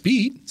blazing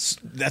speed.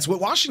 That's what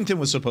Washington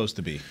was supposed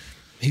to be.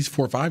 He's a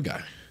 4'5"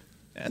 guy.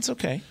 That's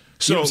okay.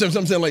 So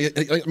I'm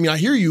saying, I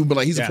hear you,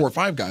 but he's a 4 or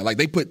 5 guy. Like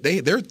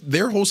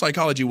their whole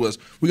psychology was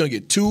we're gonna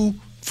get 2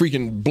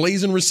 freaking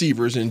blazing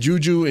receivers and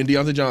Juju and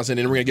Deontay Johnson,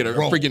 and we're going to get a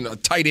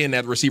freaking tight end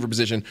at receiver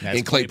position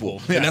in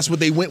Claypool. Yeah. And that's what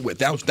they went with.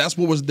 That's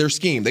what was their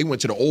scheme. They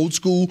went to the old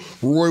school,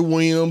 Roy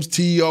Williams,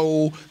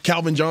 T.O.,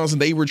 Calvin Johnson.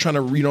 They were trying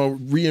to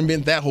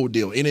reinvent that whole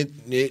deal. And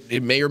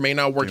it may or may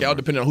not work out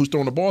depending on who's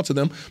throwing the ball to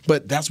them,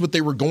 but that's what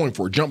they were going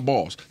for, jump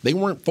balls. They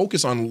weren't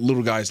focused on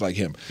little guys like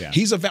him. Yeah.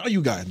 He's a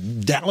value guy.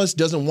 Dallas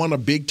doesn't want a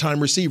big-time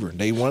receiver.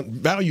 They want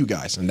value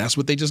guys, and that's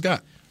what they just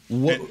got.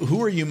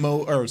 Who are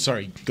you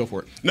sorry, go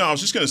for it. No, I was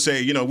just going to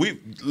say,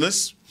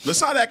 let's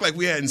not act like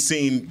we hadn't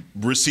seen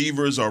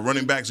receivers or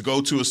running backs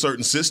go to a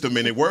certain system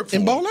and it worked for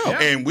them. Ball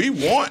out. And we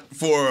want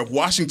for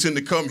Washington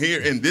to come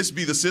here and this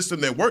be the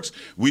system that works.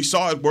 We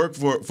saw it work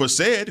for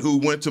Said, who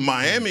went to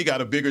Miami, got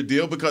a bigger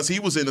deal because he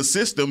was in a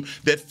system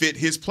that fit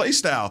his play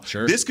style.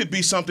 Sure. This could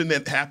be something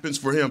that happens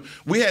for him.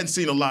 We hadn't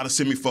seen a lot of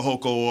Simi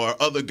Fehoko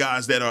or other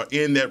guys that are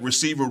in that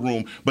receiver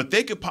room, but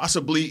they could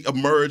possibly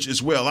emerge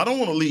as well. I don't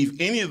want to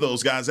leave any of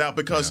those guys out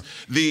because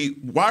the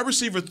wide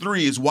receiver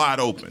 3 is wide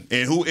open,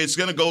 and it's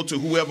going to go to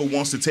whoever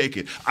wants to take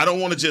it. I don't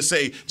want to just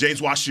say,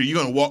 James Washington,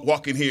 you're going to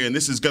walk in here and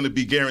this is going to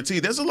be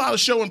guaranteed. There's a lot of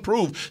show and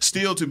prove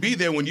still to be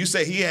there when you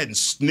say he hadn't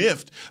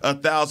sniffed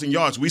 1,000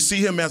 yards. We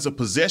see him as a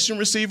possession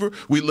receiver.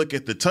 We look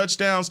at the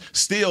touchdowns.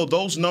 Still,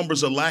 those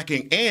numbers are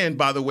lacking. And,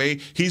 by the way,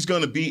 he's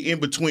going to be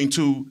in between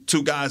two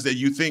guys that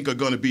you think are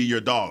going to be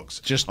your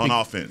dogs on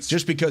offense.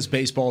 Just because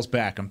baseball's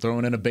back, I'm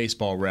throwing in a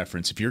baseball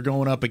reference. If you're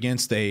going up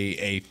against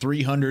a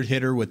 300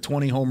 hitter with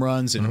 20 home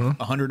runs and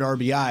 100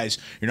 RBIs,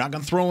 you're not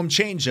going to throw him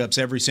changeups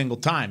every single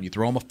time. You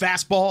throw him a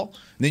fastball, and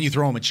then you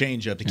throw him a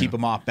changeup to keep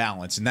him off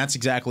balance. And that's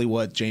exactly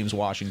what James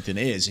Washington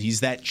is.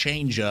 He's that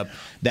changeup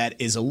that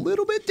is a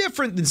little bit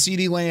different than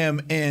CeeDee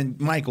Lamb and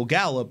Michael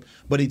Gallup,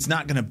 but it's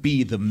not going to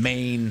be the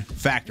main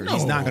factor. No.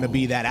 He's not going to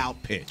be that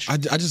out pitch. I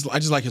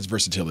just like his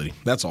versatility.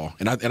 That's all.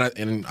 And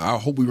I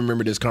hope we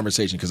remember this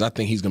conversation because I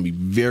think he's going to be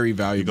very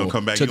valuable. You're going to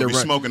come back and you'll be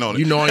smoking on it.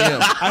 You know I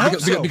am. I hope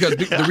so. Because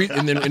the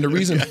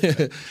reason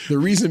the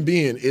reason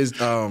being is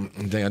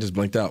dang, I just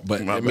blanked out.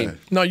 But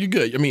no, you're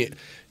good. I mean,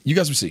 you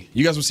guys will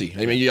see.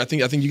 I mean, I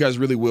think you guys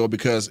really will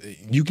because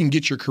you can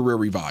get your career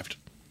revived.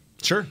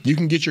 Sure. You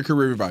can get your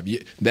career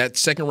revived. That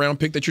second-round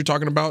pick that you're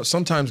talking about,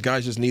 sometimes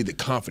guys just need the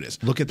confidence.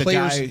 Look at the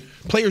guy.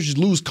 Players just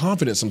lose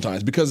confidence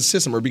sometimes because of the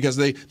system or because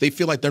they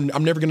feel like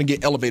I'm never going to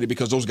get elevated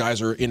because those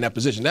guys are in that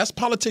position. That's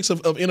politics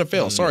of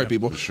NFL. Sorry,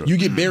 people. Sure. You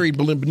get buried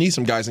beneath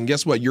some guys, and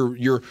guess what?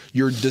 Your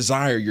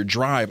desire, your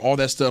drive, all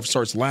that stuff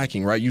starts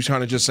lacking, right? You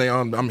kind of just say,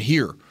 I'm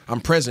here. I'm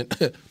present,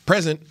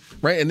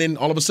 right? And then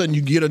all of a sudden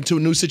you get into a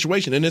new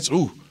situation, and it's,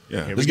 here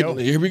we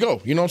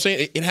go. You know what I'm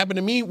saying? It happened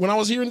to me when I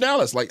was here in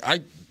Dallas. Like,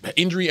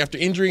 injury after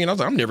injury, and I was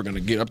like, I'm never going to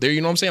get up there.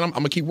 You know what I'm saying? I'm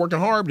going to keep working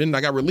hard. Then I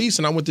got released,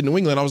 and I went to New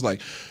England. I was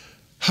like,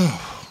 all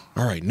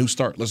right, new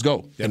start. Let's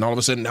go. And all of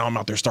a sudden, now I'm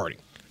out there starting.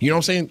 You know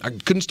what I'm saying? I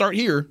couldn't start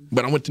here,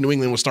 but I went to New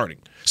England and was starting.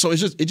 So it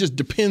just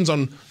depends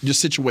on your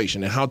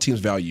situation and how teams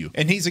value you.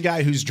 And he's a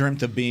guy who's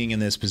dreamt of being in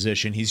this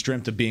position. He's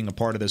dreamt of being a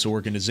part of this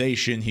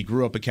organization. He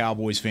grew up a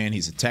Cowboys fan.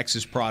 He's a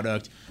Texas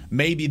product.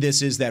 Maybe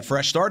this is that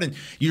fresh start. And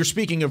you're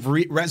speaking of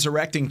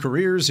resurrecting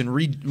careers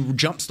and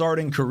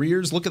jump-starting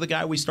careers. Look at the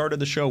guy we started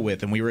the show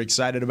with, and we were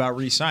excited about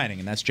re-signing,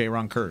 and that's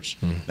Jaron Kearse.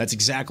 That's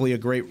exactly a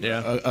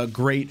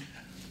great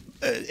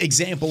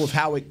example of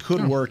how it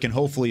could work, and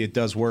hopefully it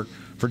does work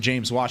for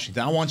James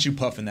Washington. I want you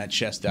puffing that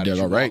chest out as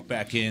you walk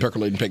back in.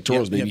 Percolating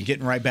pectorals, baby. Yep,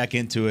 getting right back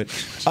into it.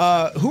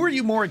 Who are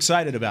you more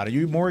excited about? Are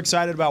you more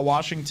excited about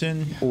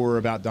Washington or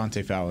about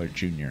Dante Fowler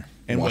Jr.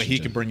 and what he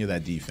could bring to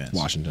that defense?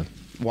 Washington.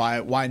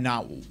 Why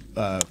not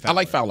Fowler? I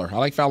like Fowler. I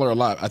like Fowler a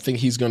lot. I think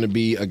he's going to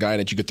be a guy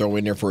that you could throw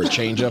in there for a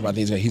changeup. I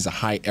think he's a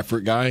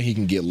high-effort guy. He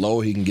can get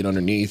low. He can get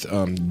underneath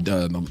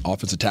the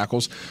offensive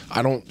tackles.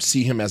 I don't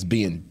see him as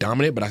being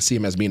dominant, but I see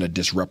him as being a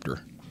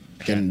disruptor.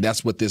 Okay. And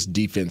that's what this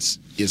defense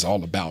is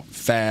all about.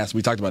 Fast.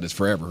 We talked about this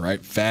forever,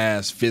 right?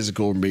 Fast,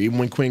 physical. Even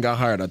when Quinn got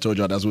hired, I told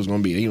y'all that's what it was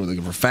going to be. He was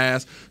looking for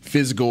fast,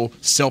 physical,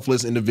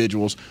 selfless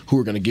individuals who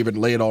are going to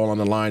lay it all on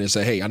the line and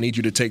say, hey, I need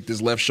you to take this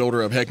left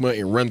shoulder of Heckma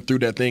and run through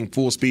that thing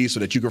full speed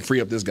so that you can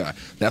free up this guy.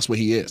 That's what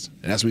he is.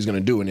 And that's what he's going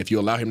to do. And if you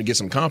allow him to get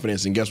some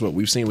confidence, then guess what?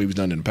 We've seen what he's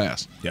done in the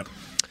past. Yep.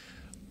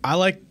 I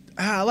like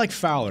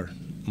Fowler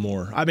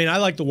more. I mean, I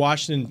like the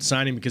Washington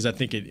signing because I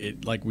think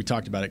it like we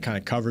talked about, it kind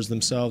of covers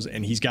themselves,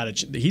 and he's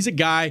a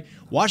guy.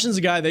 Washington's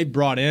a guy they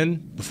brought in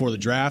before the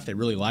draft. They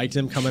really liked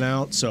him coming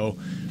out, so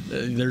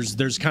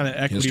there's kind of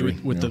equity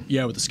with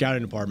the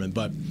scouting department.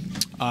 But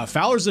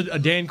Fowler's a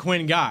Dan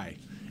Quinn guy,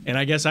 and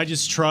I guess I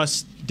just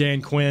trust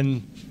Dan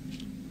Quinn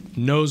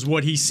knows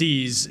what he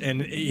sees,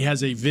 and he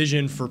has a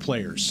vision for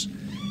players.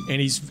 And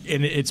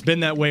it's been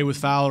that way with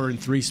Fowler in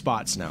 3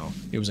 spots now.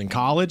 It was in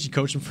college. He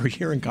coached him for a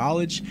year in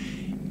college,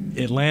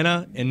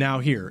 Atlanta, and now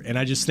here. And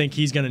I just think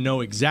he's going to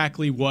know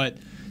exactly what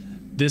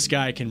this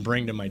guy can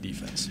bring to my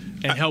defense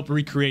and help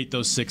recreate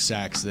those 6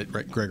 sacks that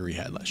Gregory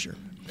had last year.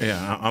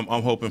 Yeah, I'm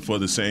hoping for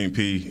the same,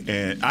 P.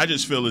 And I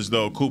just feel as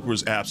though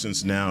Cooper's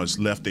absence now has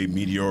left a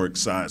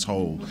meteoric-sized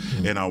hole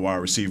in our wide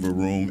receiver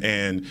room.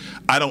 And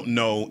I don't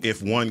know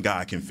if one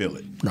guy can fill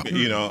it. No.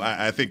 You know,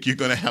 I think you're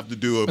going to have to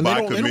do a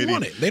by committee. They don't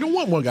want it. They don't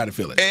want one guy to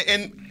fill it.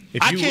 And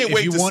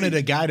If you wanted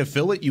a guy to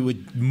fill it, you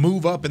would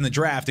move up in the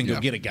draft and go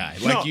get a guy.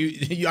 Like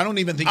I don't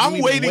even think I'm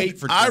you waiting. wait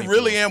for 24. I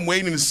really am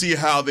waiting to see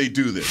how they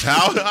do this.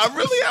 I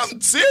really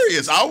am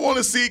serious. I want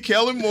to see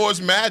Kellen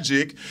Moore's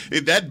magic.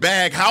 If that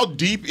bag, how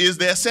deep is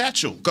that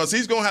satchel? Because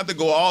he's going to have to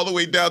go all the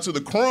way down to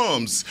the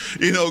crumbs.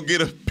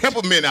 Get a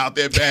peppermint out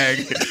that bag.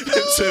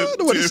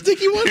 The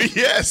sticky one?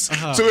 Yes,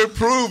 to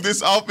improve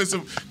this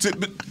offensive.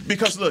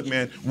 Because look,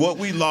 man, what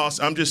we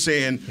lost, I'm just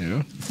saying,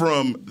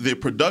 from the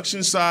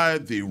production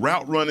side, the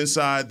route running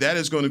side, that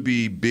is going to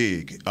be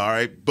big, all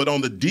right? But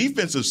on the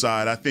defensive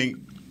side, I think,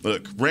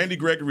 look, Randy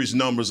Gregory's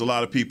numbers, a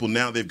lot of people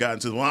now they've gotten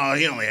to,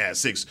 he only had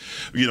 6,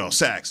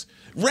 sacks.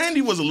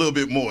 Randy was a little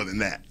bit more than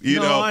that.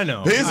 I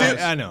know.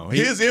 I know.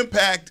 His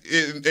impact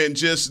and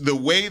just the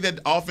way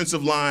that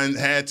offensive line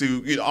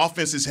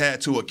offenses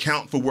had to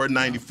account for where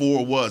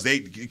 94 was. They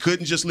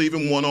couldn't just leave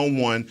him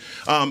one-on-one.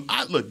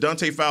 Look,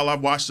 Dante Fowler,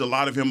 I've watched a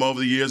lot of him over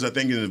the years. I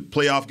think in the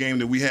playoff game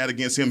that we had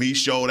against him, he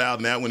showed out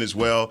in that one as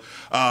well.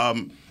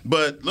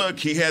 But look,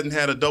 he hadn't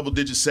had a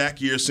double-digit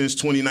sack year since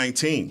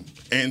 2019.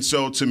 And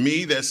so to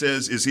me, that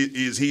says,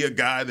 is he a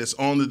guy that's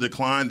on the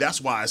decline?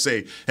 That's why I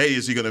say, hey,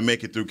 is he going to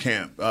make it through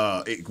camp?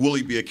 Will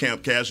he be a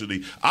camp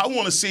casualty? I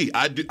want to see.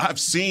 I've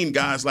seen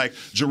guys like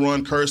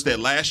Jerron Kearse that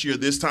last year,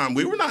 this time,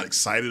 we were not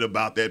excited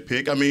about that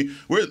pick. I mean,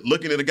 we're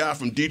looking at a guy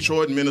from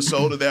Detroit and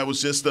Minnesota that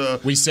was just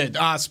we said,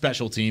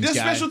 special teams guy.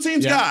 Special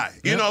teams guy.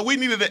 We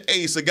needed an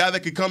ace, a guy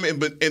that could come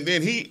in, and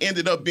then he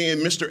ended up being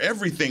Mr.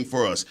 Everything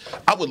for us.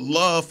 I would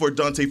love for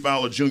Dante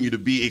Fowler Jr. to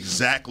be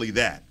exactly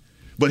that.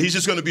 But he's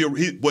just going to be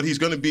what he's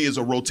going to be is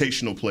a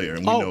rotational player,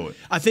 and we know it.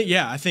 I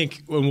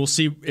think and we'll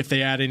see if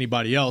they add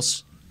anybody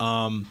else.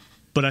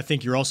 But I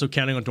think you're also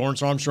counting on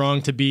Dorrance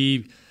Armstrong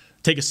to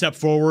take a step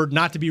forward,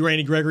 not to be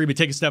Randy Gregory, but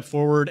take a step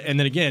forward. And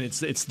then again,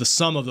 it's the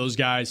sum of those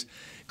guys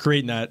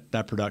creating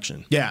that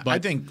production. Yeah, but I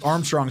think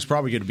Armstrong's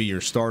probably going to be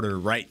your starter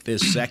right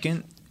this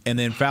second, and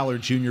then Fowler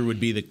Jr. would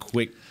be the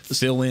quick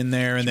fill in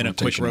there, and then a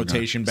quick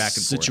rotation back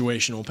and forth.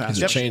 Situational pass.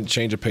 He's a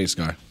change of pace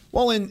guy.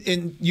 Well,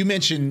 and you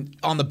mentioned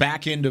on the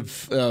back end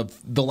of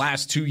the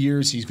last 2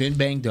 years, he's been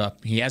banged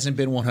up. He hasn't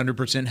been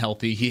 100%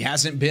 healthy. He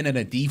hasn't been in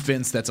a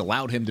defense that's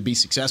allowed him to be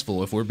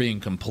successful, if we're being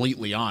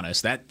completely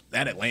honest. That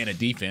Atlanta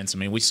defense, I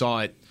mean, we saw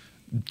it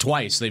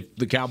twice. The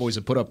Cowboys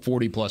have put up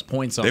 40-plus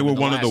points on them. They were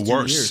one of the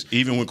worst,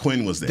 even when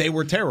Quinn was there. They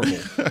were terrible.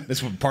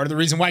 That's part of the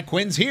reason why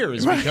Quinn's here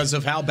is because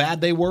of how bad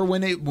they were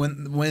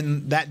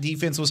when that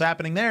defense was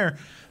happening there.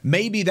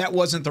 Maybe that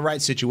wasn't the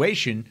right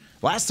situation.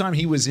 Last time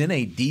he was in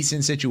a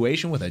decent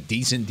situation with a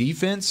decent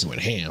defense,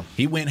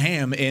 he went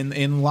ham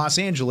in Los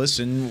Angeles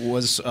and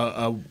was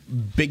a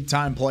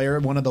big-time player,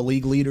 one of the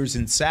league leaders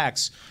in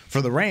sacks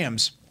for the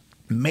Rams.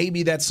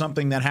 Maybe that's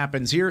something that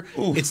happens here.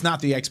 Ooh. It's not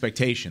the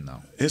expectation,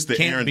 though. It's the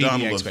Aaron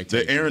Donald.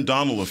 The Aaron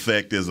Donald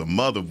effect is a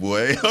mother,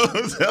 boy.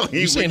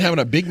 You saying having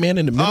a big man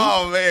in the middle?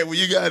 Oh man, when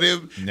you got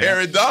him,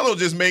 Aaron Donald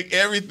just make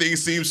everything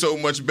seem so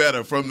much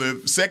better from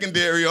the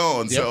secondary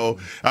on. Yep. So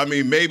I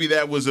mean, maybe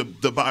that was the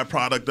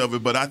byproduct of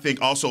it, but I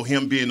think also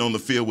him being on the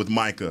field with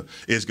Micah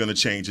is going to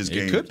change his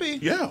game. It could be.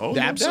 Yeah,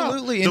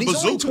 absolutely. And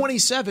he's only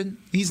 27.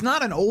 He's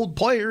not an old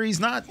player.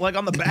 He's not like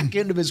on the back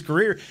end of his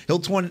career. He'll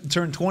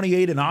turn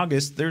 28 in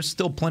August. There's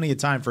still plenty of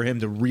time for him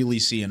to really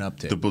see an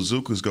uptick. The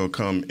bazooka's going to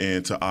come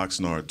into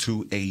Oxnard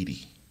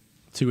 280.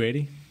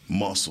 280?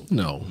 Muscle.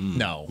 No.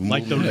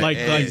 Like put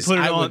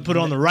it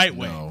on the right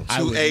way. No.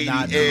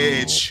 280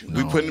 edge.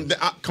 No. We put him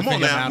down. Come on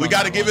now. We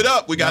got to give it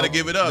up. We got to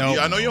give it up.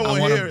 I know you don't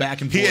want to hear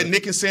it. He at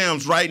Nick and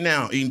Sam's right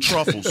now eating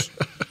truffles.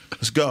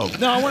 Let's go.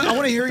 No, I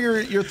want to hear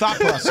your thought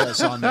process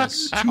on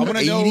this. I want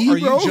to know, are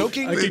you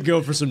joking? I could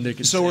go for some Nick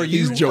and So are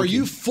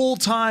you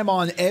full-time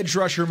on edge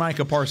rusher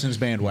Micah Parsons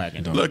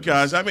bandwagon? Look,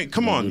 guys, I mean,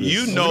 come on.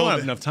 You know we don't have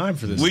enough time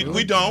for this.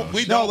 We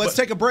don't. No, let's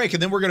take a break,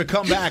 and then we're going to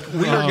come back.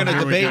 We are going to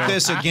debate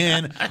this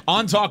again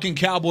on Talking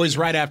Cowboys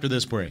right after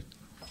this break.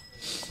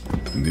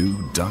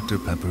 New Dr.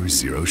 Pepper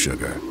Zero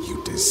Sugar.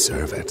 You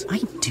deserve it. I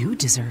do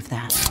deserve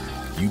that.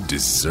 You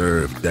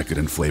deserve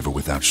decadent flavor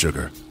without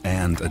sugar,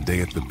 and a day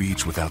at the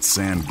beach without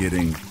sand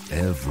getting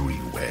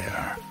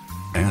everywhere,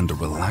 and a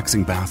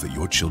relaxing bath that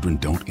your children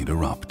don't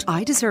interrupt.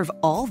 I deserve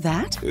all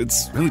that?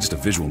 It's really just a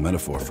visual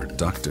metaphor for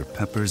Dr.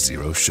 Pepper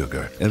Zero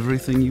Sugar.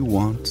 Everything you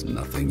want,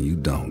 nothing you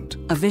don't.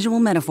 A visual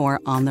metaphor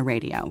on the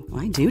radio.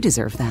 I do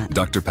deserve that.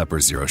 Dr. Pepper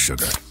Zero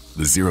Sugar.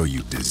 The zero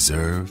you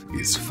deserve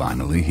is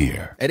finally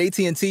here. At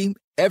AT&T,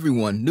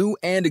 everyone, new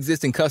and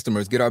existing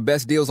customers, get our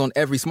best deals on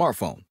every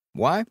smartphone.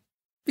 Why?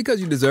 Because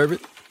you deserve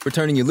it. For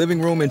turning your living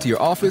room into your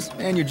office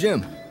and your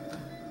gym.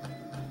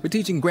 For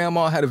teaching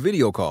Grandma how to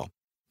video call.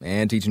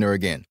 And teaching her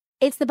again.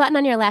 It's the button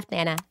on your left,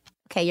 Nana.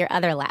 Okay, your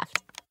other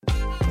left.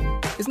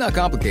 It's not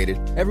complicated.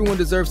 Everyone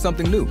deserves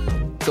something new.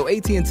 So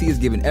AT&T is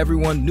giving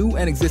everyone, new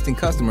and existing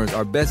customers,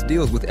 our best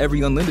deals with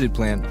every unlimited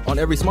plan on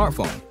every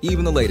smartphone,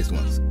 even the latest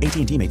ones.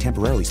 AT&T may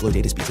temporarily slow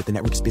data speeds if the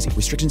network is busy.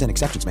 Restrictions and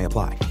exceptions may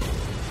apply.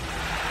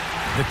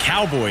 The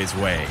Cowboys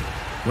way,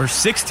 where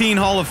 16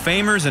 Hall of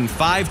Famers and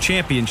 5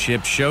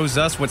 championships shows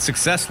us what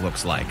success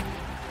looks like.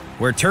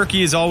 Where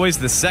turkey is always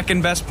the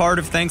second best part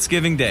of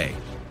Thanksgiving Day.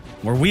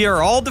 where we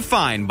are all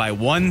defined by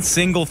one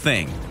single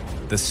thing,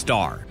 the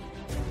Star.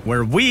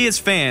 Where we as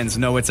fans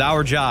know it's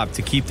our job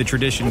to keep the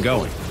tradition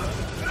going.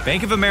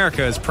 Bank of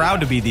America is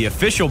proud to be the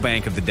official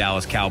bank of the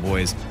Dallas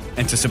Cowboys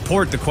and to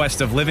support the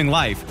quest of living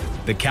life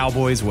the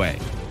Cowboys way.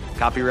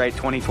 Copyright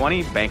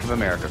 2020, Bank of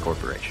America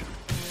Corporation.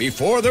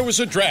 Before there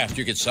was a draft,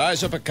 you could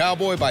size up a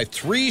cowboy by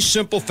 3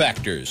 simple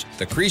factors: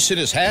 the crease in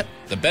his hat,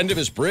 the bend of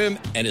his brim,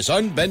 and his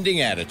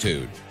unbending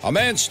attitude. A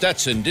man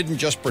Stetson didn't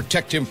just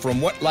protect him from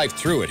what life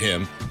threw at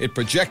him, it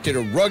projected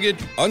a rugged,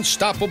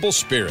 unstoppable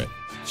spirit.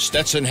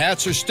 Stetson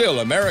hats are still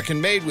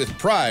American-made with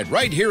pride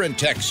right here in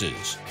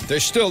Texas.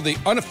 They're still the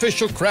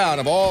unofficial crown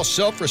of all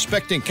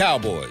self-respecting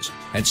cowboys,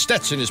 and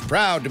Stetson is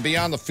proud to be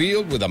on the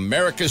field with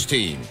America's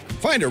team.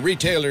 Find a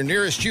retailer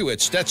nearest you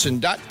at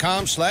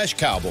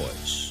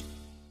stetson.com/cowboys.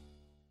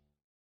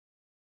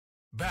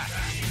 Back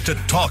to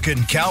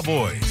Talking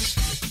Cowboys.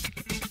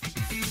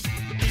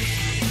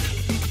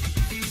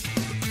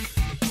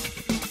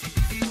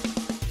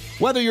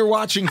 Whether you're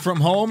watching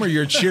from home or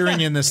you're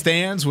cheering in the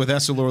stands with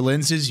Essilor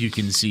lenses, you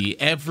can see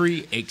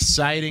every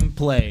exciting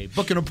play.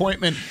 Book an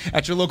appointment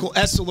at your local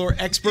Essilor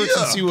experts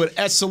and see what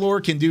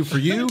Essilor can do for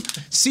you.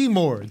 See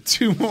more,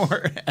 do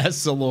more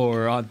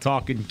Essilor on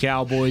Talking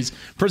Cowboys,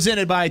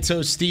 presented by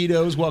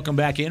Tostitos. Welcome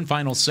back in,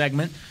 final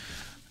segment.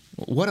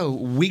 What a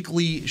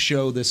weekly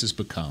show this has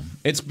become.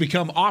 It's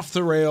become off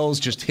the rails,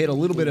 just hit a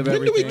little bit of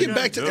everything. When do we get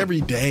back to every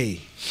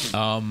day?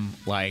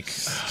 Like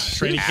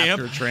training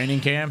camp? After training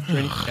camp?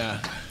 Yeah.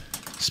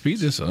 Speed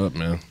this up,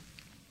 man.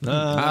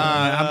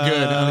 I'm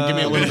good. Give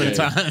me a little bit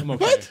of time. I'm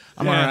okay. What?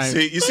 I'm all right.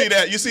 See, you see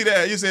that? You said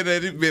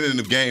that it's been in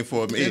the game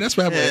for me. Yeah, that's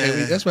what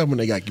happened. That's what happened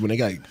when they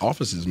got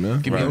offices,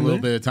 man. Give me a little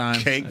bit of time.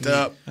 Caked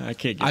up. I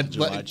can't get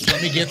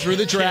let me get through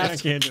the draft. I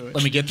can't do it.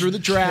 Let me get through the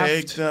draft.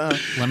 Caked up.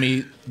 Let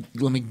me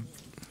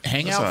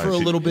hang That's out all for a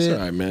right. little It's bit.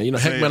 all right, man. You know,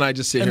 Heckman and I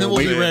just sit And here then and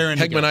we'll wait. be raring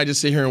to Heckman go. and I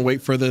just sit here and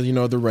wait for the the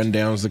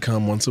rundowns to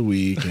come once a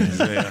week.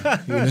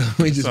 And,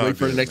 we just all wait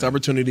for the good, next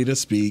opportunity to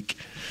speak.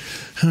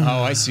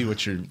 Oh, I see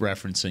what you're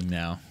referencing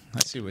now.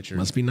 I see what you're.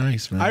 Must be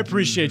nice, man. I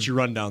appreciate your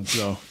rundowns,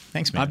 though.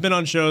 Thanks, man. I've been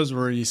on shows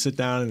where you sit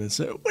down and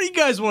say, "What do you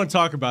guys want to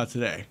talk about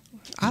today?"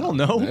 I don't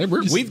know. Hey,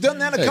 We've done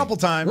that a couple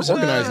times. we're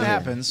organized It here.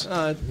 happens.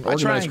 I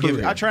Organized crew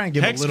here. try and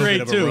give Heck's a little great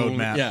bit of a too.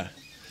 roadmap. Yeah.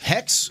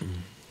 Heck's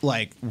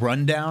like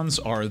rundowns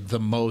are the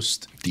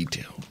most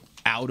Detailed.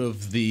 out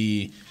of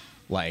the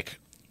like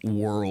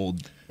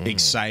world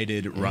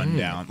excited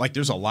rundown. Like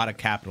there's a lot of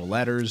capital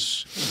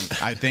letters.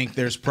 I think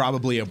there's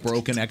probably a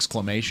broken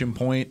exclamation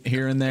point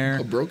here and there.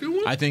 A broken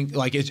one? I think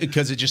like it's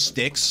because it just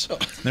sticks.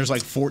 There's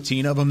like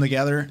 14 of them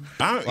together.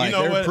 You Like,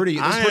 know they're what? pretty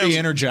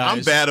energized.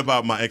 I'm bad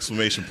about my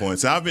exclamation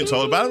points. I've been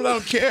told about it, but I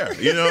don't care.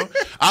 You know,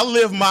 I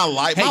live my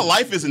life. My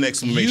life is an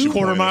exclamation point.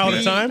 Quarter mile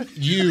at a time.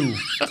 You're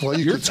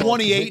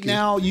 28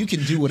 now. You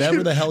can do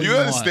whatever the hell you You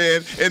want.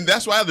 understand? And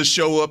that's why I have to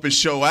show up and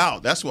show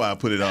out. That's why I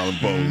put it all in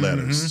bold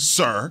letters,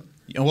 sir.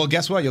 Well,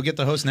 guess what? You'll get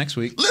the host next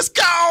week. Let's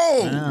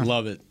go.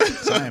 Love it.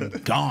 I am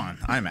gone.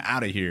 I'm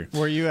out of here.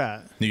 Where you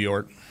at? New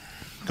York.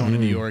 Going to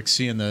New York,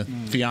 seeing the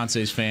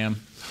fiance's fam,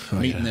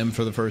 meeting them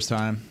for the first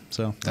time.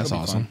 So That's that'll be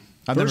awesome. fun.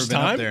 I've First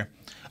never been time? up there.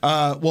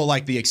 Well,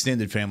 like the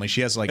extended family. She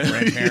has like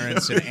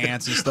grandparents and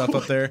aunts and stuff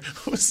up there.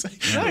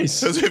 Nice.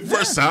 That's it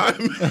first time.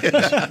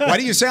 Why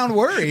do you sound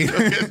worried?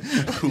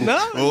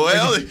 No.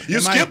 Well, you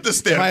skipped a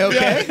step. Am I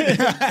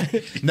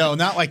okay? No,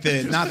 not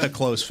the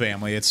close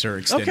family. It's her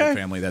extended Okay.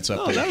 family that's up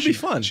Oh, there. that'll be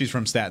fun. She's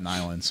from Staten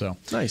Island, so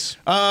Nice.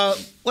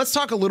 let's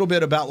talk a little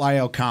bit about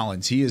Lyle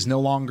Collins. He is no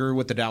longer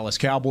with the Dallas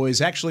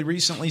Cowboys. Actually,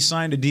 recently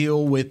signed a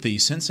deal with the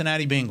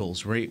Cincinnati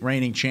Bengals,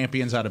 reigning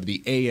champions out of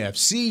the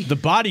AFC. The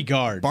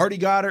bodyguard.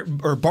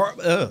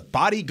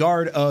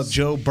 Bodyguard of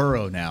Joe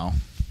Burrow now.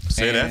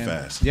 Say that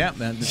fast. Yeah,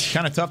 man, it's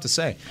kind of tough to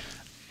say.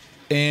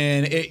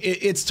 And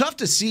it's tough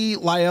to see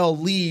Lyle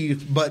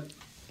leave, but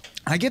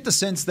I get the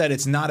sense that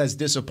it's not as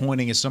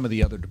disappointing as some of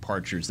the other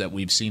departures that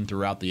we've seen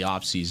throughout the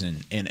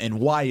offseason. And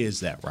why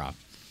is that, Rob?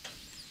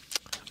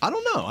 I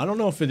don't know. I don't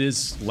know if it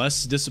is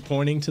less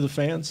disappointing to the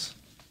fans.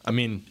 I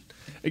mean,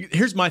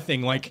 here's my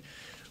thing. Like,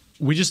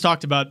 we just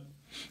talked about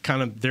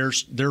kind of their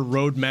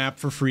roadmap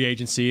for free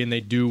agency, and they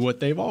do what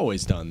they've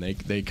always done.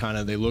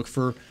 They look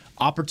for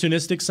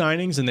opportunistic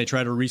signings, and they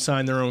try to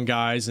re-sign their own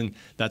guys, and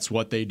that's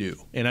what they do.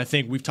 And I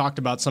think we've talked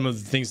about some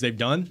of the things they've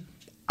done.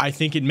 I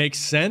think it makes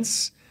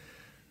sense,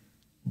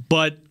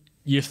 but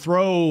you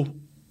throw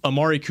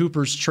Amari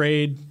Cooper's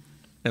trade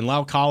and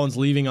Lyle Collins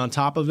leaving on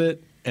top of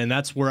it, and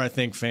that's where I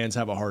think fans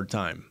have a hard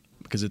time,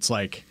 because it's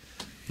like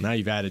now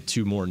you've added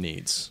 2 more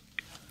needs.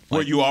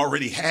 Where you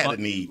already had a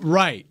need.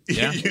 Right.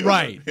 Yeah.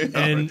 Right.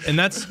 And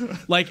that's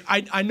like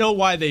I know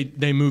why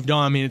they moved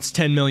on. I mean, it's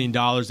 $10 million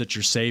that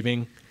you're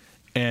saving,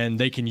 and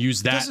they can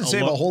use that. Doesn't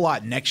save a whole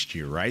lot next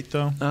year, right?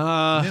 Though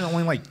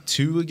only like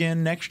 2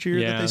 again next year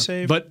that they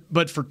save.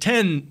 But for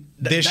 10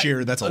 this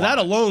year, that's a lot. That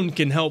alone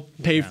can help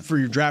pay for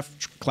your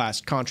draft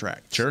class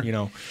contract. Sure. You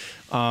know,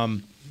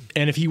 and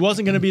if he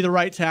wasn't going to be the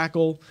right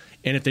tackle,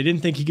 and if they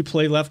didn't think he could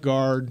play left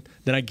guard,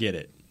 then I get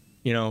it.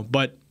 You know,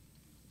 but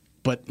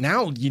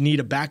now you need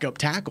a backup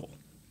tackle.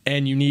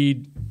 And you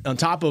need, on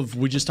top of,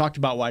 we just talked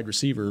about wide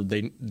receiver,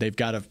 they've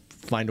got to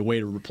find a way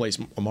to replace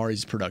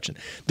Amari's production.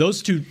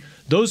 Those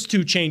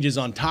two changes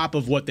on top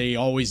of what they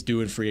always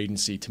do in free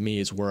agency, to me,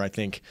 is where I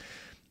think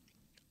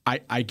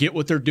I get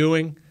what they're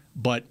doing,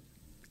 but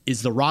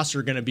is the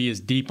roster going to be as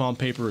deep on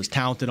paper, as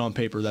talented on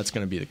paper? That's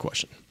going to be the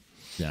question.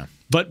 Yeah.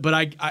 But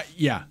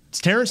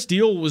Terrence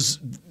Steele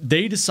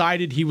they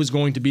decided he was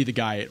going to be the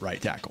guy at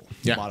right tackle,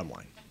 bottom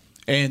line.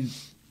 And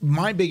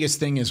my biggest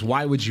thing is,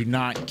 why would you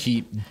not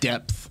keep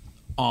depth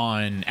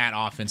at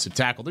offensive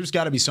tackle? There's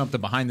got to be something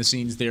behind the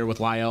scenes there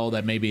with Lyle,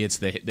 that maybe it's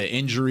the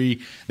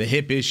injury, the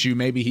hip issue.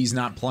 Maybe he's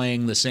not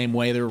playing the same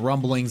way. There are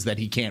rumblings that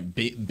he can't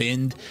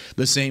bend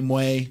the same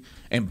way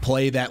and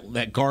play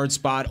that guard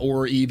spot,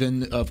 or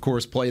even, of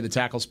course, play the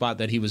tackle spot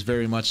that he was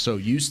very much so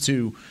used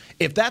to.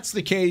 If that's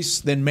the case,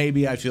 then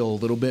maybe I feel a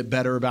little bit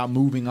better about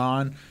moving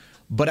on.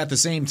 But at the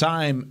same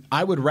time,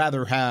 I would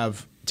rather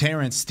have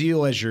Terrence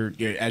Steele as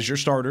your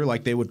starter,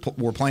 like they were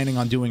planning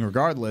on doing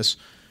regardless,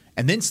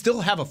 and then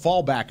still have a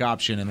fallback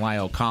option in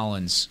Lyle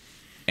Collins,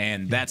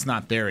 and that's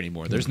not there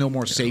anymore. There's no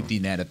more safety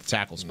net at the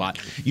tackle spot.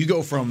 You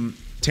go from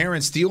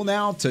Terrence Steele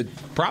now to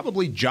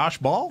probably Josh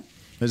Ball.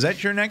 Is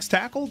that your next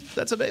tackle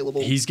that's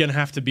available? He's going to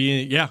have to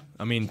be,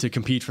 to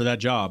compete for that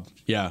job.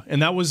 Yeah,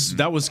 and that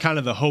was kind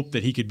of the hope,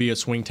 that he could be a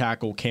swing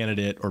tackle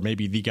candidate, or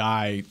maybe the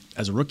guy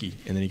as a rookie,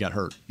 and then he got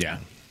hurt. Yeah.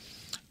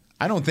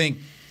 I don't think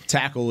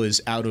tackle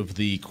is out of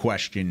the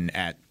question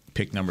at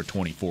pick number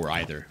 24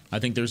 either. I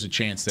think there's a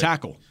chance that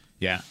tackle.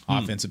 Yeah,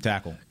 offensive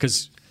tackle.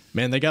 Because,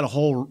 man, they've got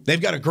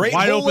a great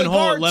wide open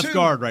hole at left too.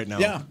 guard right now.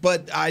 Yeah,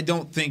 but I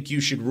don't think you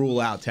should rule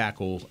out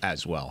tackle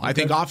as well. Okay. I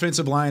think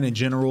offensive line in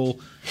general,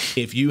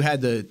 if you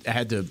had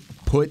to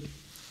put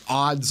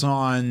odds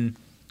on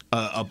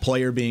a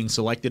player being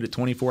selected at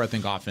 24, I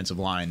think offensive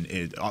line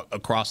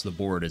across the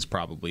board is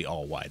probably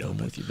all wide open.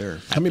 I'm with you there.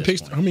 How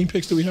many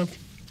picks do we have?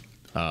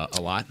 A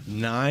lot.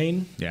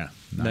 9. Yeah.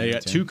 They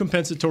got 2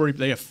 compensatory.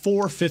 They have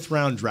 4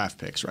 fifth-round draft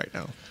picks right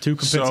now. 2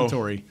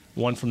 compensatory,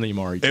 1 from the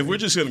Amari. If we're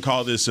just going to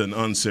call this an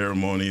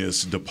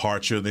unceremonious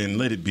departure, then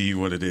let it be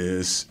what it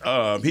is.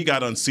 He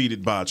got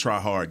unseated by a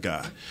try-hard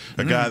guy,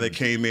 a guy that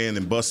came in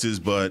and busted his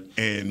butt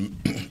and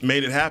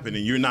made it happen.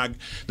 And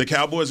the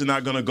Cowboys are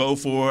not going to go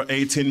for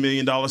a $10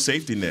 million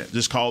safety net.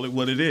 Just call it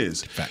what it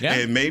is. Yeah.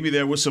 And maybe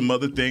there were some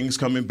other things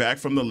coming back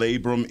from the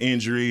labrum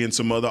injury and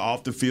some other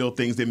off-the-field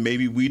things that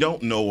maybe we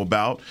don't know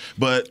about.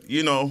 But,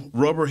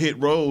 rubber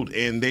hit road,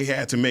 and they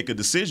had to make a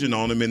decision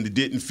on him, and it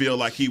didn't feel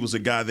like he was a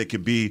guy that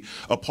could be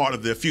a part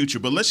of their future.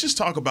 But let's just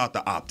talk about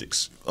the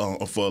optics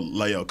for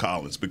La'el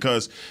Collins,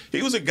 because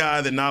he was a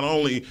guy that not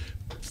only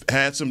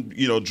had some,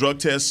 drug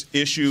test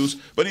issues,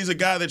 but he's a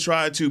guy that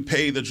tried to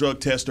pay the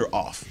drug tester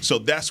off. So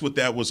that's what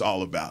that was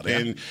all about. Yeah.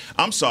 And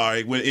I'm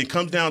sorry, when it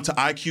comes down to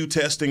IQ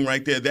testing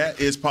right there,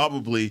 that is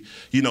probably,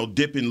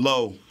 dipping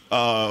low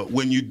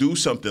when you do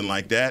something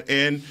like that.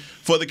 And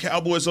for the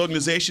Cowboys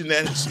organization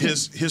that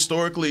has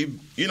historically,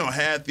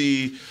 had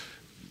the,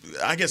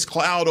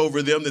 cloud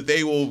over them that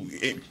they will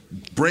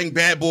bring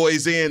bad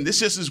boys in. This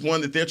just is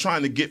one that they're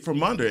trying to get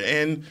from under.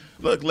 And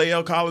look,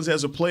 La'el Collins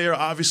as a player,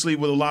 obviously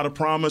with a lot of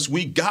promise.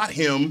 We got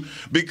him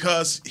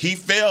because he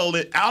fell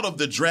out of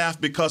the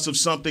draft because of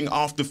something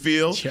off the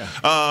field.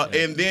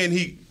 And then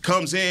he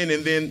comes in,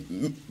 and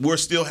then we're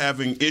still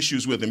having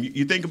issues with him.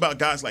 You think about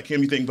guys like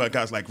him, you think about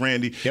guys like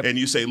Randy, and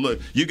you say, look,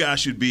 you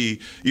guys should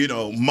be,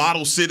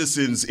 model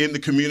citizens in the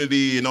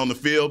community and on the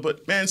field.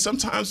 But, man,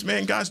 sometimes,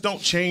 guys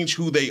don't change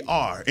who they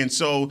are. And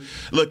so,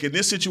 look, in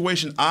this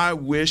situation, I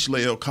wish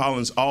La'el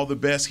Collins all the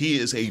best. He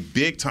is a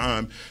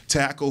big-time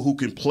tackle who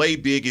can play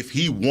big if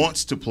he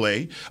wants to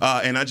play.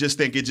 And I just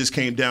think it just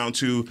came down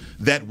to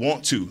that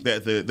want to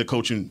that the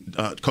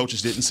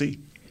coaches didn't see.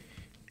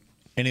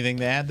 Anything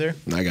to add there?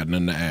 I got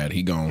nothing to add.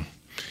 He gone.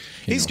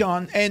 He's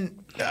gone.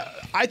 And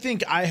I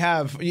think I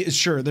have –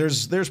 sure,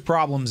 there's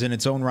problems in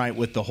its own right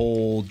with the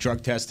whole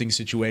drug testing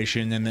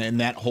situation and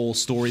that whole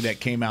story that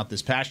came out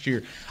this past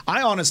year.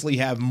 I honestly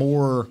have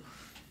more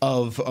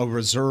of a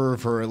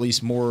reserve, or at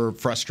least more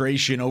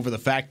frustration over the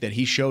fact that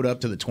he showed up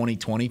to the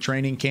 2020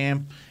 training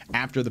camp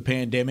after the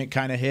pandemic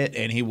kind of hit,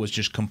 and he was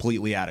just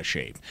completely out of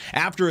shape.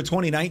 After a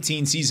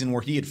 2019 season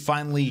where he had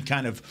finally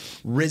kind of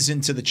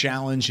risen to the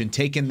challenge and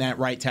taken that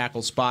right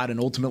tackle spot and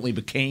ultimately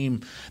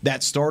became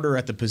that starter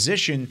at the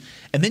position,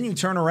 and then you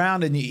turn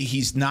around and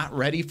he's not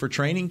ready for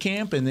training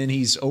camp, and then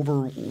he's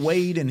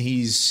overweight and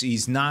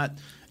he's not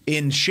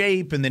in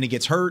shape, and then he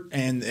gets hurt,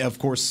 and of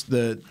course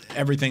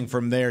everything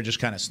from there just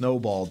kind of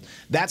snowballed.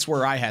 That's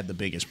where I had the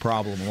biggest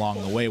problem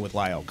along the way with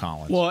La'el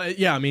Collins. Well,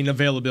 yeah,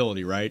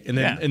 availability, right? And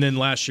then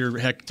last year,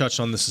 Heck touched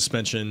on the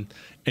suspension,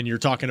 and you're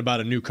talking about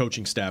a new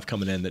coaching staff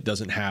coming in that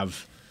doesn't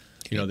have,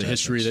 the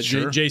history that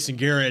Jason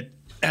Garrett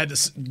had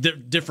this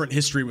different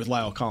history with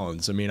La'el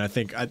Collins. I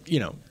think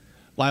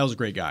La'el's a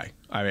great guy.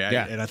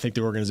 And I think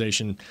the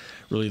organization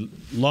really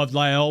loved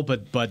La'el,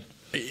 but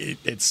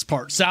It's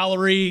part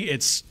salary.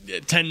 It's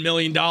 $10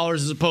 million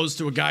as opposed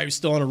to a guy who's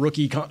still on a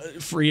rookie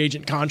free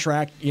agent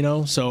contract,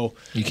 So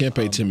you can't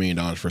pay $10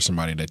 million for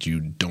somebody that you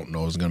don't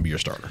know is going to be your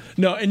starter.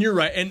 No, and you're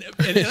right. And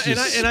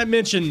I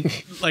mentioned,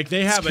 like,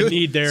 they have a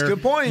need there. That's a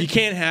good point. You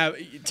can't have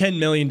 $10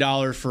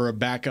 million for a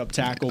backup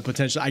tackle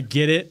potential. I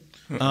get it.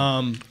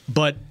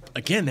 But,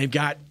 again, they've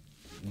got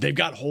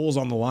holes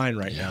on the line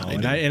right now.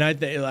 And I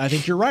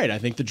think you're right. I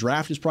think the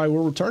draft is probably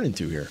where we're turning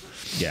to here.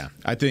 Yeah,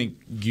 I think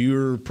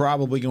you're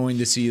probably going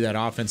to see that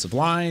offensive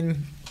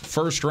line,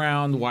 first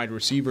round, wide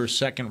receiver,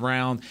 second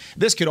round.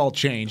 This could all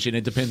change, and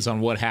it depends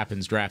on what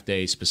happens draft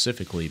day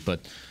specifically. But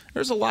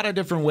there's a lot of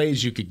different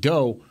ways you could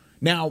go.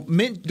 Now,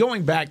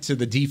 going back to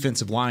the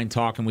defensive line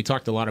talk, and we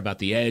talked a lot about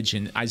the edge,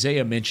 and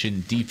Isaiah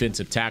mentioned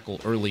defensive tackle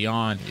early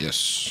on.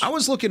 Yes. I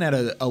was looking at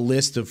a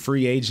list of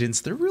free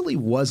agents. There really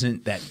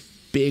wasn't that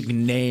big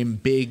name,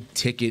 big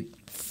ticket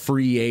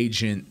free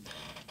agent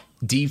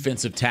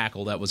defensive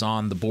tackle that was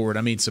on the board.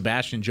 I mean,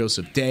 Sebastian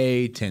Joseph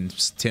Day, Tim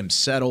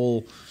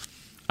Settle.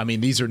 I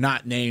mean, these are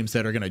not names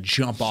that are going to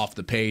jump off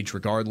the page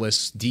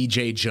regardless.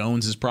 DJ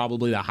Jones is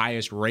probably the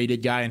highest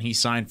rated guy, and he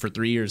signed for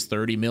 3 years,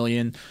 $30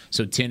 million,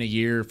 so $10 a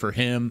year for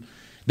him.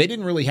 They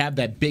didn't really have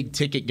that big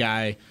ticket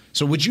guy.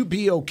 So would you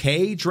be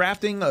okay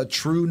drafting a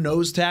true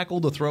nose tackle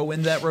to throw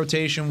in that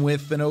rotation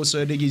with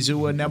Venosa,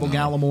 Odighizuwa, Neville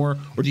Gallimore?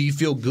 Or do you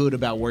feel good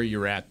about where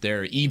you're at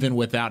there, even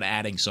without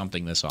adding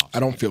something this off? I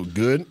don't feel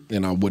good,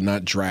 and I would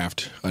not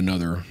draft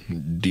another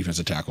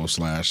defensive tackle /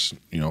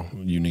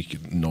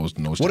 unique nose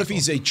tackle. What if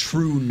he's a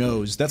true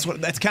nose? That's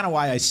kind of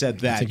why I said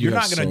that. You're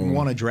not going to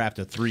want to draft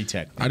a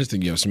 3-tech. I just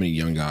think you have so many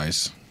young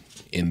guys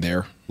in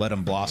there. Let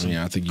them blossom.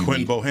 Yeah, I think you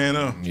Quinn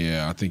Bohanna.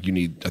 Yeah, I think you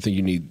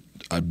need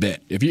a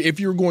bet. If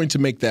you're going to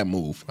make that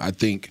move, I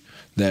think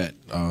that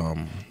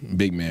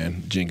big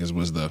man Jenkins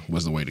was the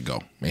way to go,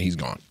 and he's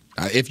gone.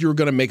 If you were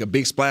going to make a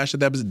big splash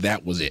at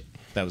that was it.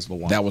 That was the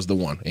one. That was the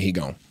one, and he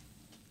gone.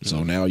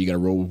 So now you got to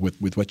roll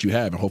with what you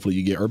have, and hopefully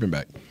you get Urban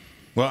back.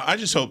 Well, I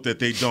just hope that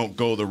they don't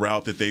go the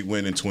route that they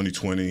went in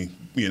 2020.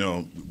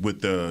 With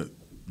the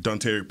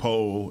Dontari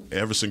Poe,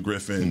 Everson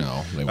Griffin,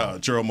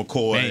 Gerald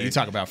McCoy. Man, you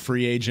talk about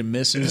free agent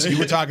misses. You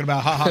were talking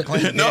about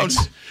Clinton. No,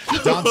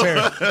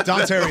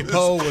 Dontari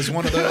Poe was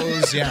one of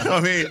those. Yeah,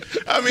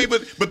 I mean,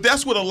 but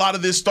that's what a lot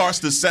of this starts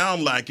to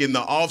sound like in the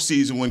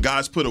offseason when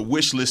guys put a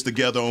wish list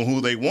together on who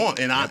they want.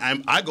 And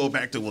I go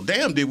back to, well,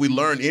 damn, did we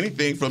learn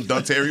anything from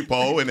Dontari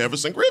Poe and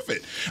Everson Griffin?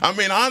 I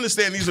mean, I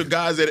understand these are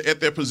guys that at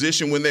their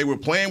position when they were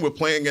playing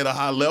at a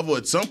high level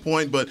at some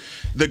point, but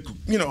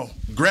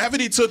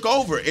gravity took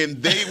over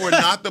and they were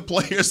not the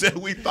players that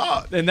we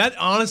thought. And that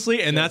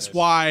honestly, and that's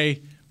why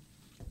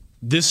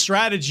this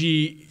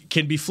strategy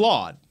can be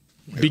flawed.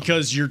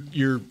 Because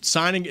you're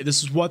signing,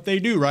 this is what they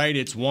do, right?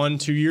 It's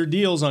 1-2 year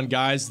deals on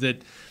guys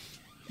that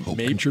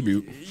maybe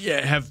contribute.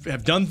 Yeah,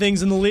 have done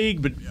things in the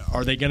league, but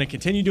are they going to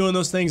continue doing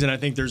those things? And I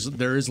think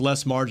there is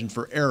less margin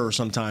for error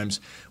sometimes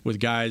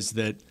with guys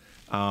that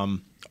are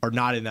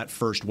not in that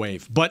first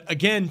wave. But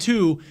again,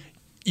 too,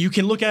 you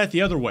can look at it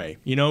the other way.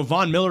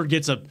 Von Miller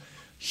gets a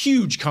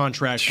huge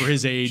contract for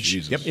his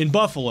age in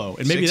Buffalo,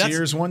 and maybe 6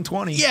 years,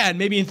 120. Yeah, and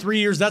maybe in 3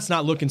 years that's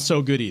not looking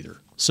so good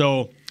either.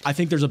 So I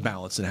think there's a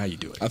balance in how you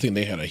do it. I think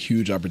they had a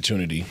huge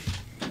opportunity.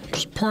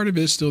 Part of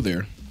it is still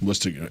there.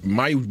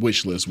 My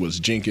wish list was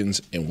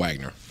Jenkins and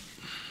Wagner.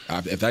 I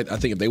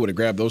think if they would have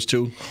grabbed those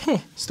two,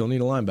 still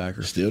need a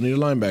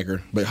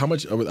linebacker. But how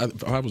much?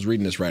 If I was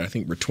reading this right, I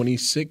think we're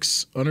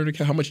 26 under the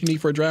cap. How much you need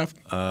for a draft?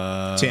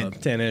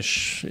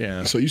 10-ish.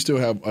 Yeah. So you still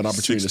have an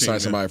opportunity 16, to sign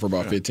somebody for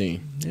about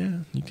 15. Yeah,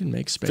 you can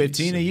make space.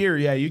 15 a year,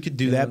 yeah, you could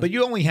do that. But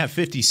you only have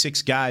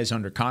 56 guys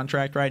under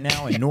contract right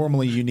now, and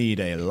normally you need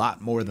a lot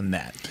more than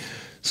that.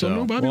 So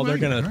nobody. Well,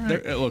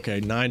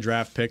 they're 9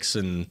 draft picks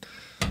and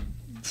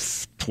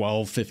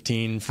 12,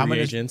 15 free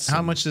agents.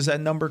 How much does that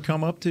number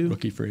come up to?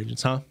 Rookie free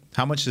agents, huh?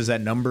 How much does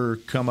that number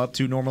come up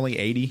to normally?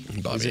 80?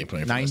 Is it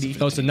 90?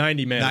 Oh, it's a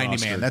 90-man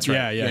 90-man, that's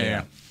right.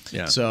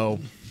 Yeah. So,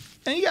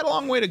 and you got a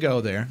long way to go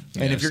there.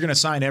 And if you're going to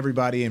sign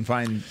everybody and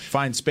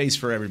find space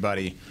for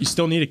everybody. You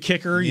still need a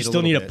kicker. You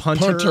still need a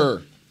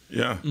punter.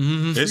 Yeah,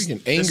 mm-hmm.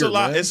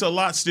 It's a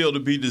lot still to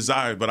be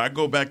desired. But I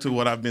go back to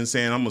what I've been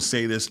saying. I'm gonna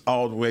say this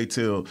all the way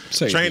till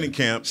training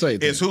camp.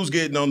 It's who's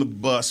getting on the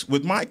bus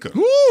with Micah.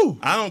 Woo!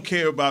 I don't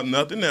care about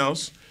nothing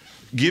else.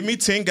 Give me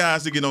 10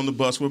 guys to get on the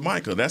bus with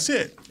Micah. That's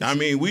it. I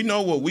mean, we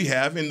know what we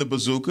have in the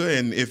bazooka,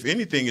 and if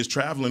anything is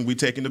traveling, we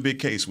taking the big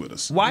case with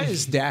us. Why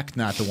is Dak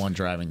not the one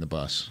driving the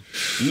bus?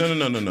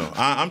 No.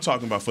 I'm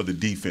talking about for the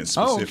defense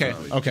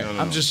specifically. Oh, okay.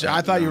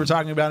 I thought you were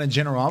talking about in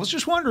general. I was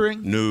just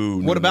wondering.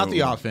 What about the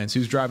offense?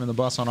 Who's driving the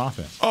bus on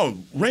offense? Oh,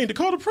 Rain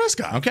Dakota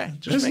Prescott. Okay,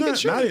 just making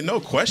sure. No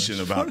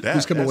question about that.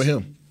 Who's coming with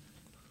him?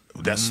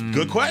 That's a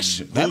good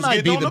question. That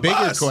might be the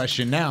bigger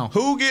question now.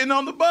 Who getting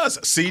on the bus?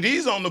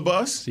 CD's on the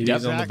bus.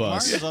 CD's on the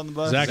bus.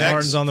 Zach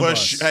Martin's on the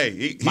bus.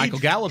 Hey, Michael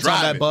Gallup's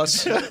on that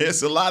bus.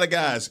 It's a lot of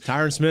guys.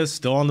 Tyron Smith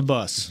still on the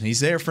bus. He's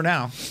there for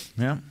now.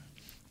 Yeah.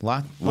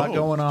 Lot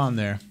going on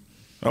there.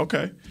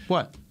 Okay.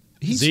 What?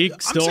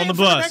 Zeke still on the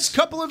For the bus. next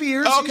couple of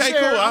years. Okay, he's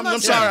there. cool. I'm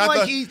not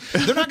sorry. saying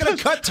they're not going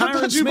to cut Tyron I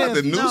thought you were about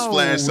Smith. to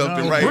newsflash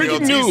something right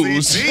Breaking here on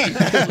news.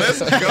 TCT. Let's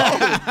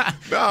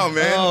go. No,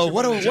 man. Oh,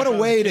 what a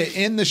way to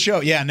end the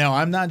show. Yeah, no,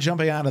 I'm not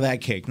jumping out of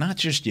that cake. Not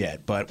just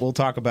yet, but we'll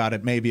talk about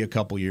it maybe a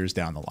couple years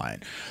down the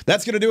line.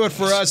 That's going to do it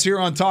for us here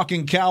on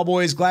Talking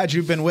Cowboys. Glad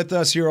you've been with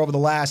us here over the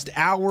last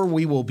hour.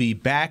 We will be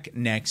back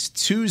next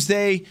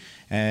Tuesday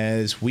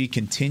as we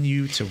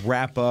continue to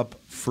wrap up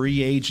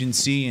free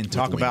agency and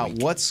talk about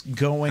what's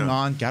going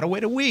on. Got to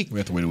wait a week. We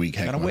have to wait a week.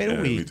 Got to wait a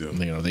week. We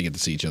do. They get to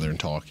see each other and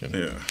talk. And,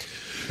 Yeah.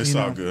 It's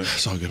all good.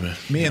 It's all good, man.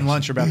 Me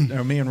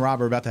and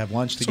Rob are about to have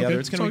lunch together.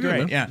 It's going to be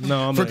great. Good, yeah.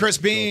 No, I'm For gonna Chris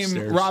go Beam,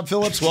 upstairs. Rob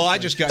Phillips. Well, I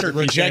just got Turkey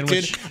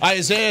rejected. sandwich.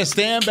 Isaiah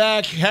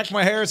Stanback,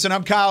 Heckma Harrison.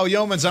 I'm Kyle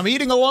Yeomans. I'm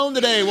eating alone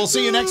today. We'll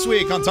see you next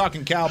week on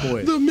Talking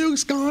Cowboys. The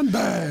milk's gone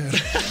bad.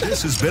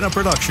 This has been a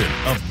production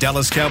of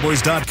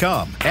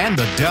DallasCowboys.com and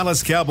the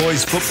Dallas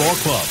Cowboys Football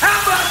Club.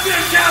 How about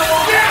this,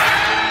 Cowboys? Yeah!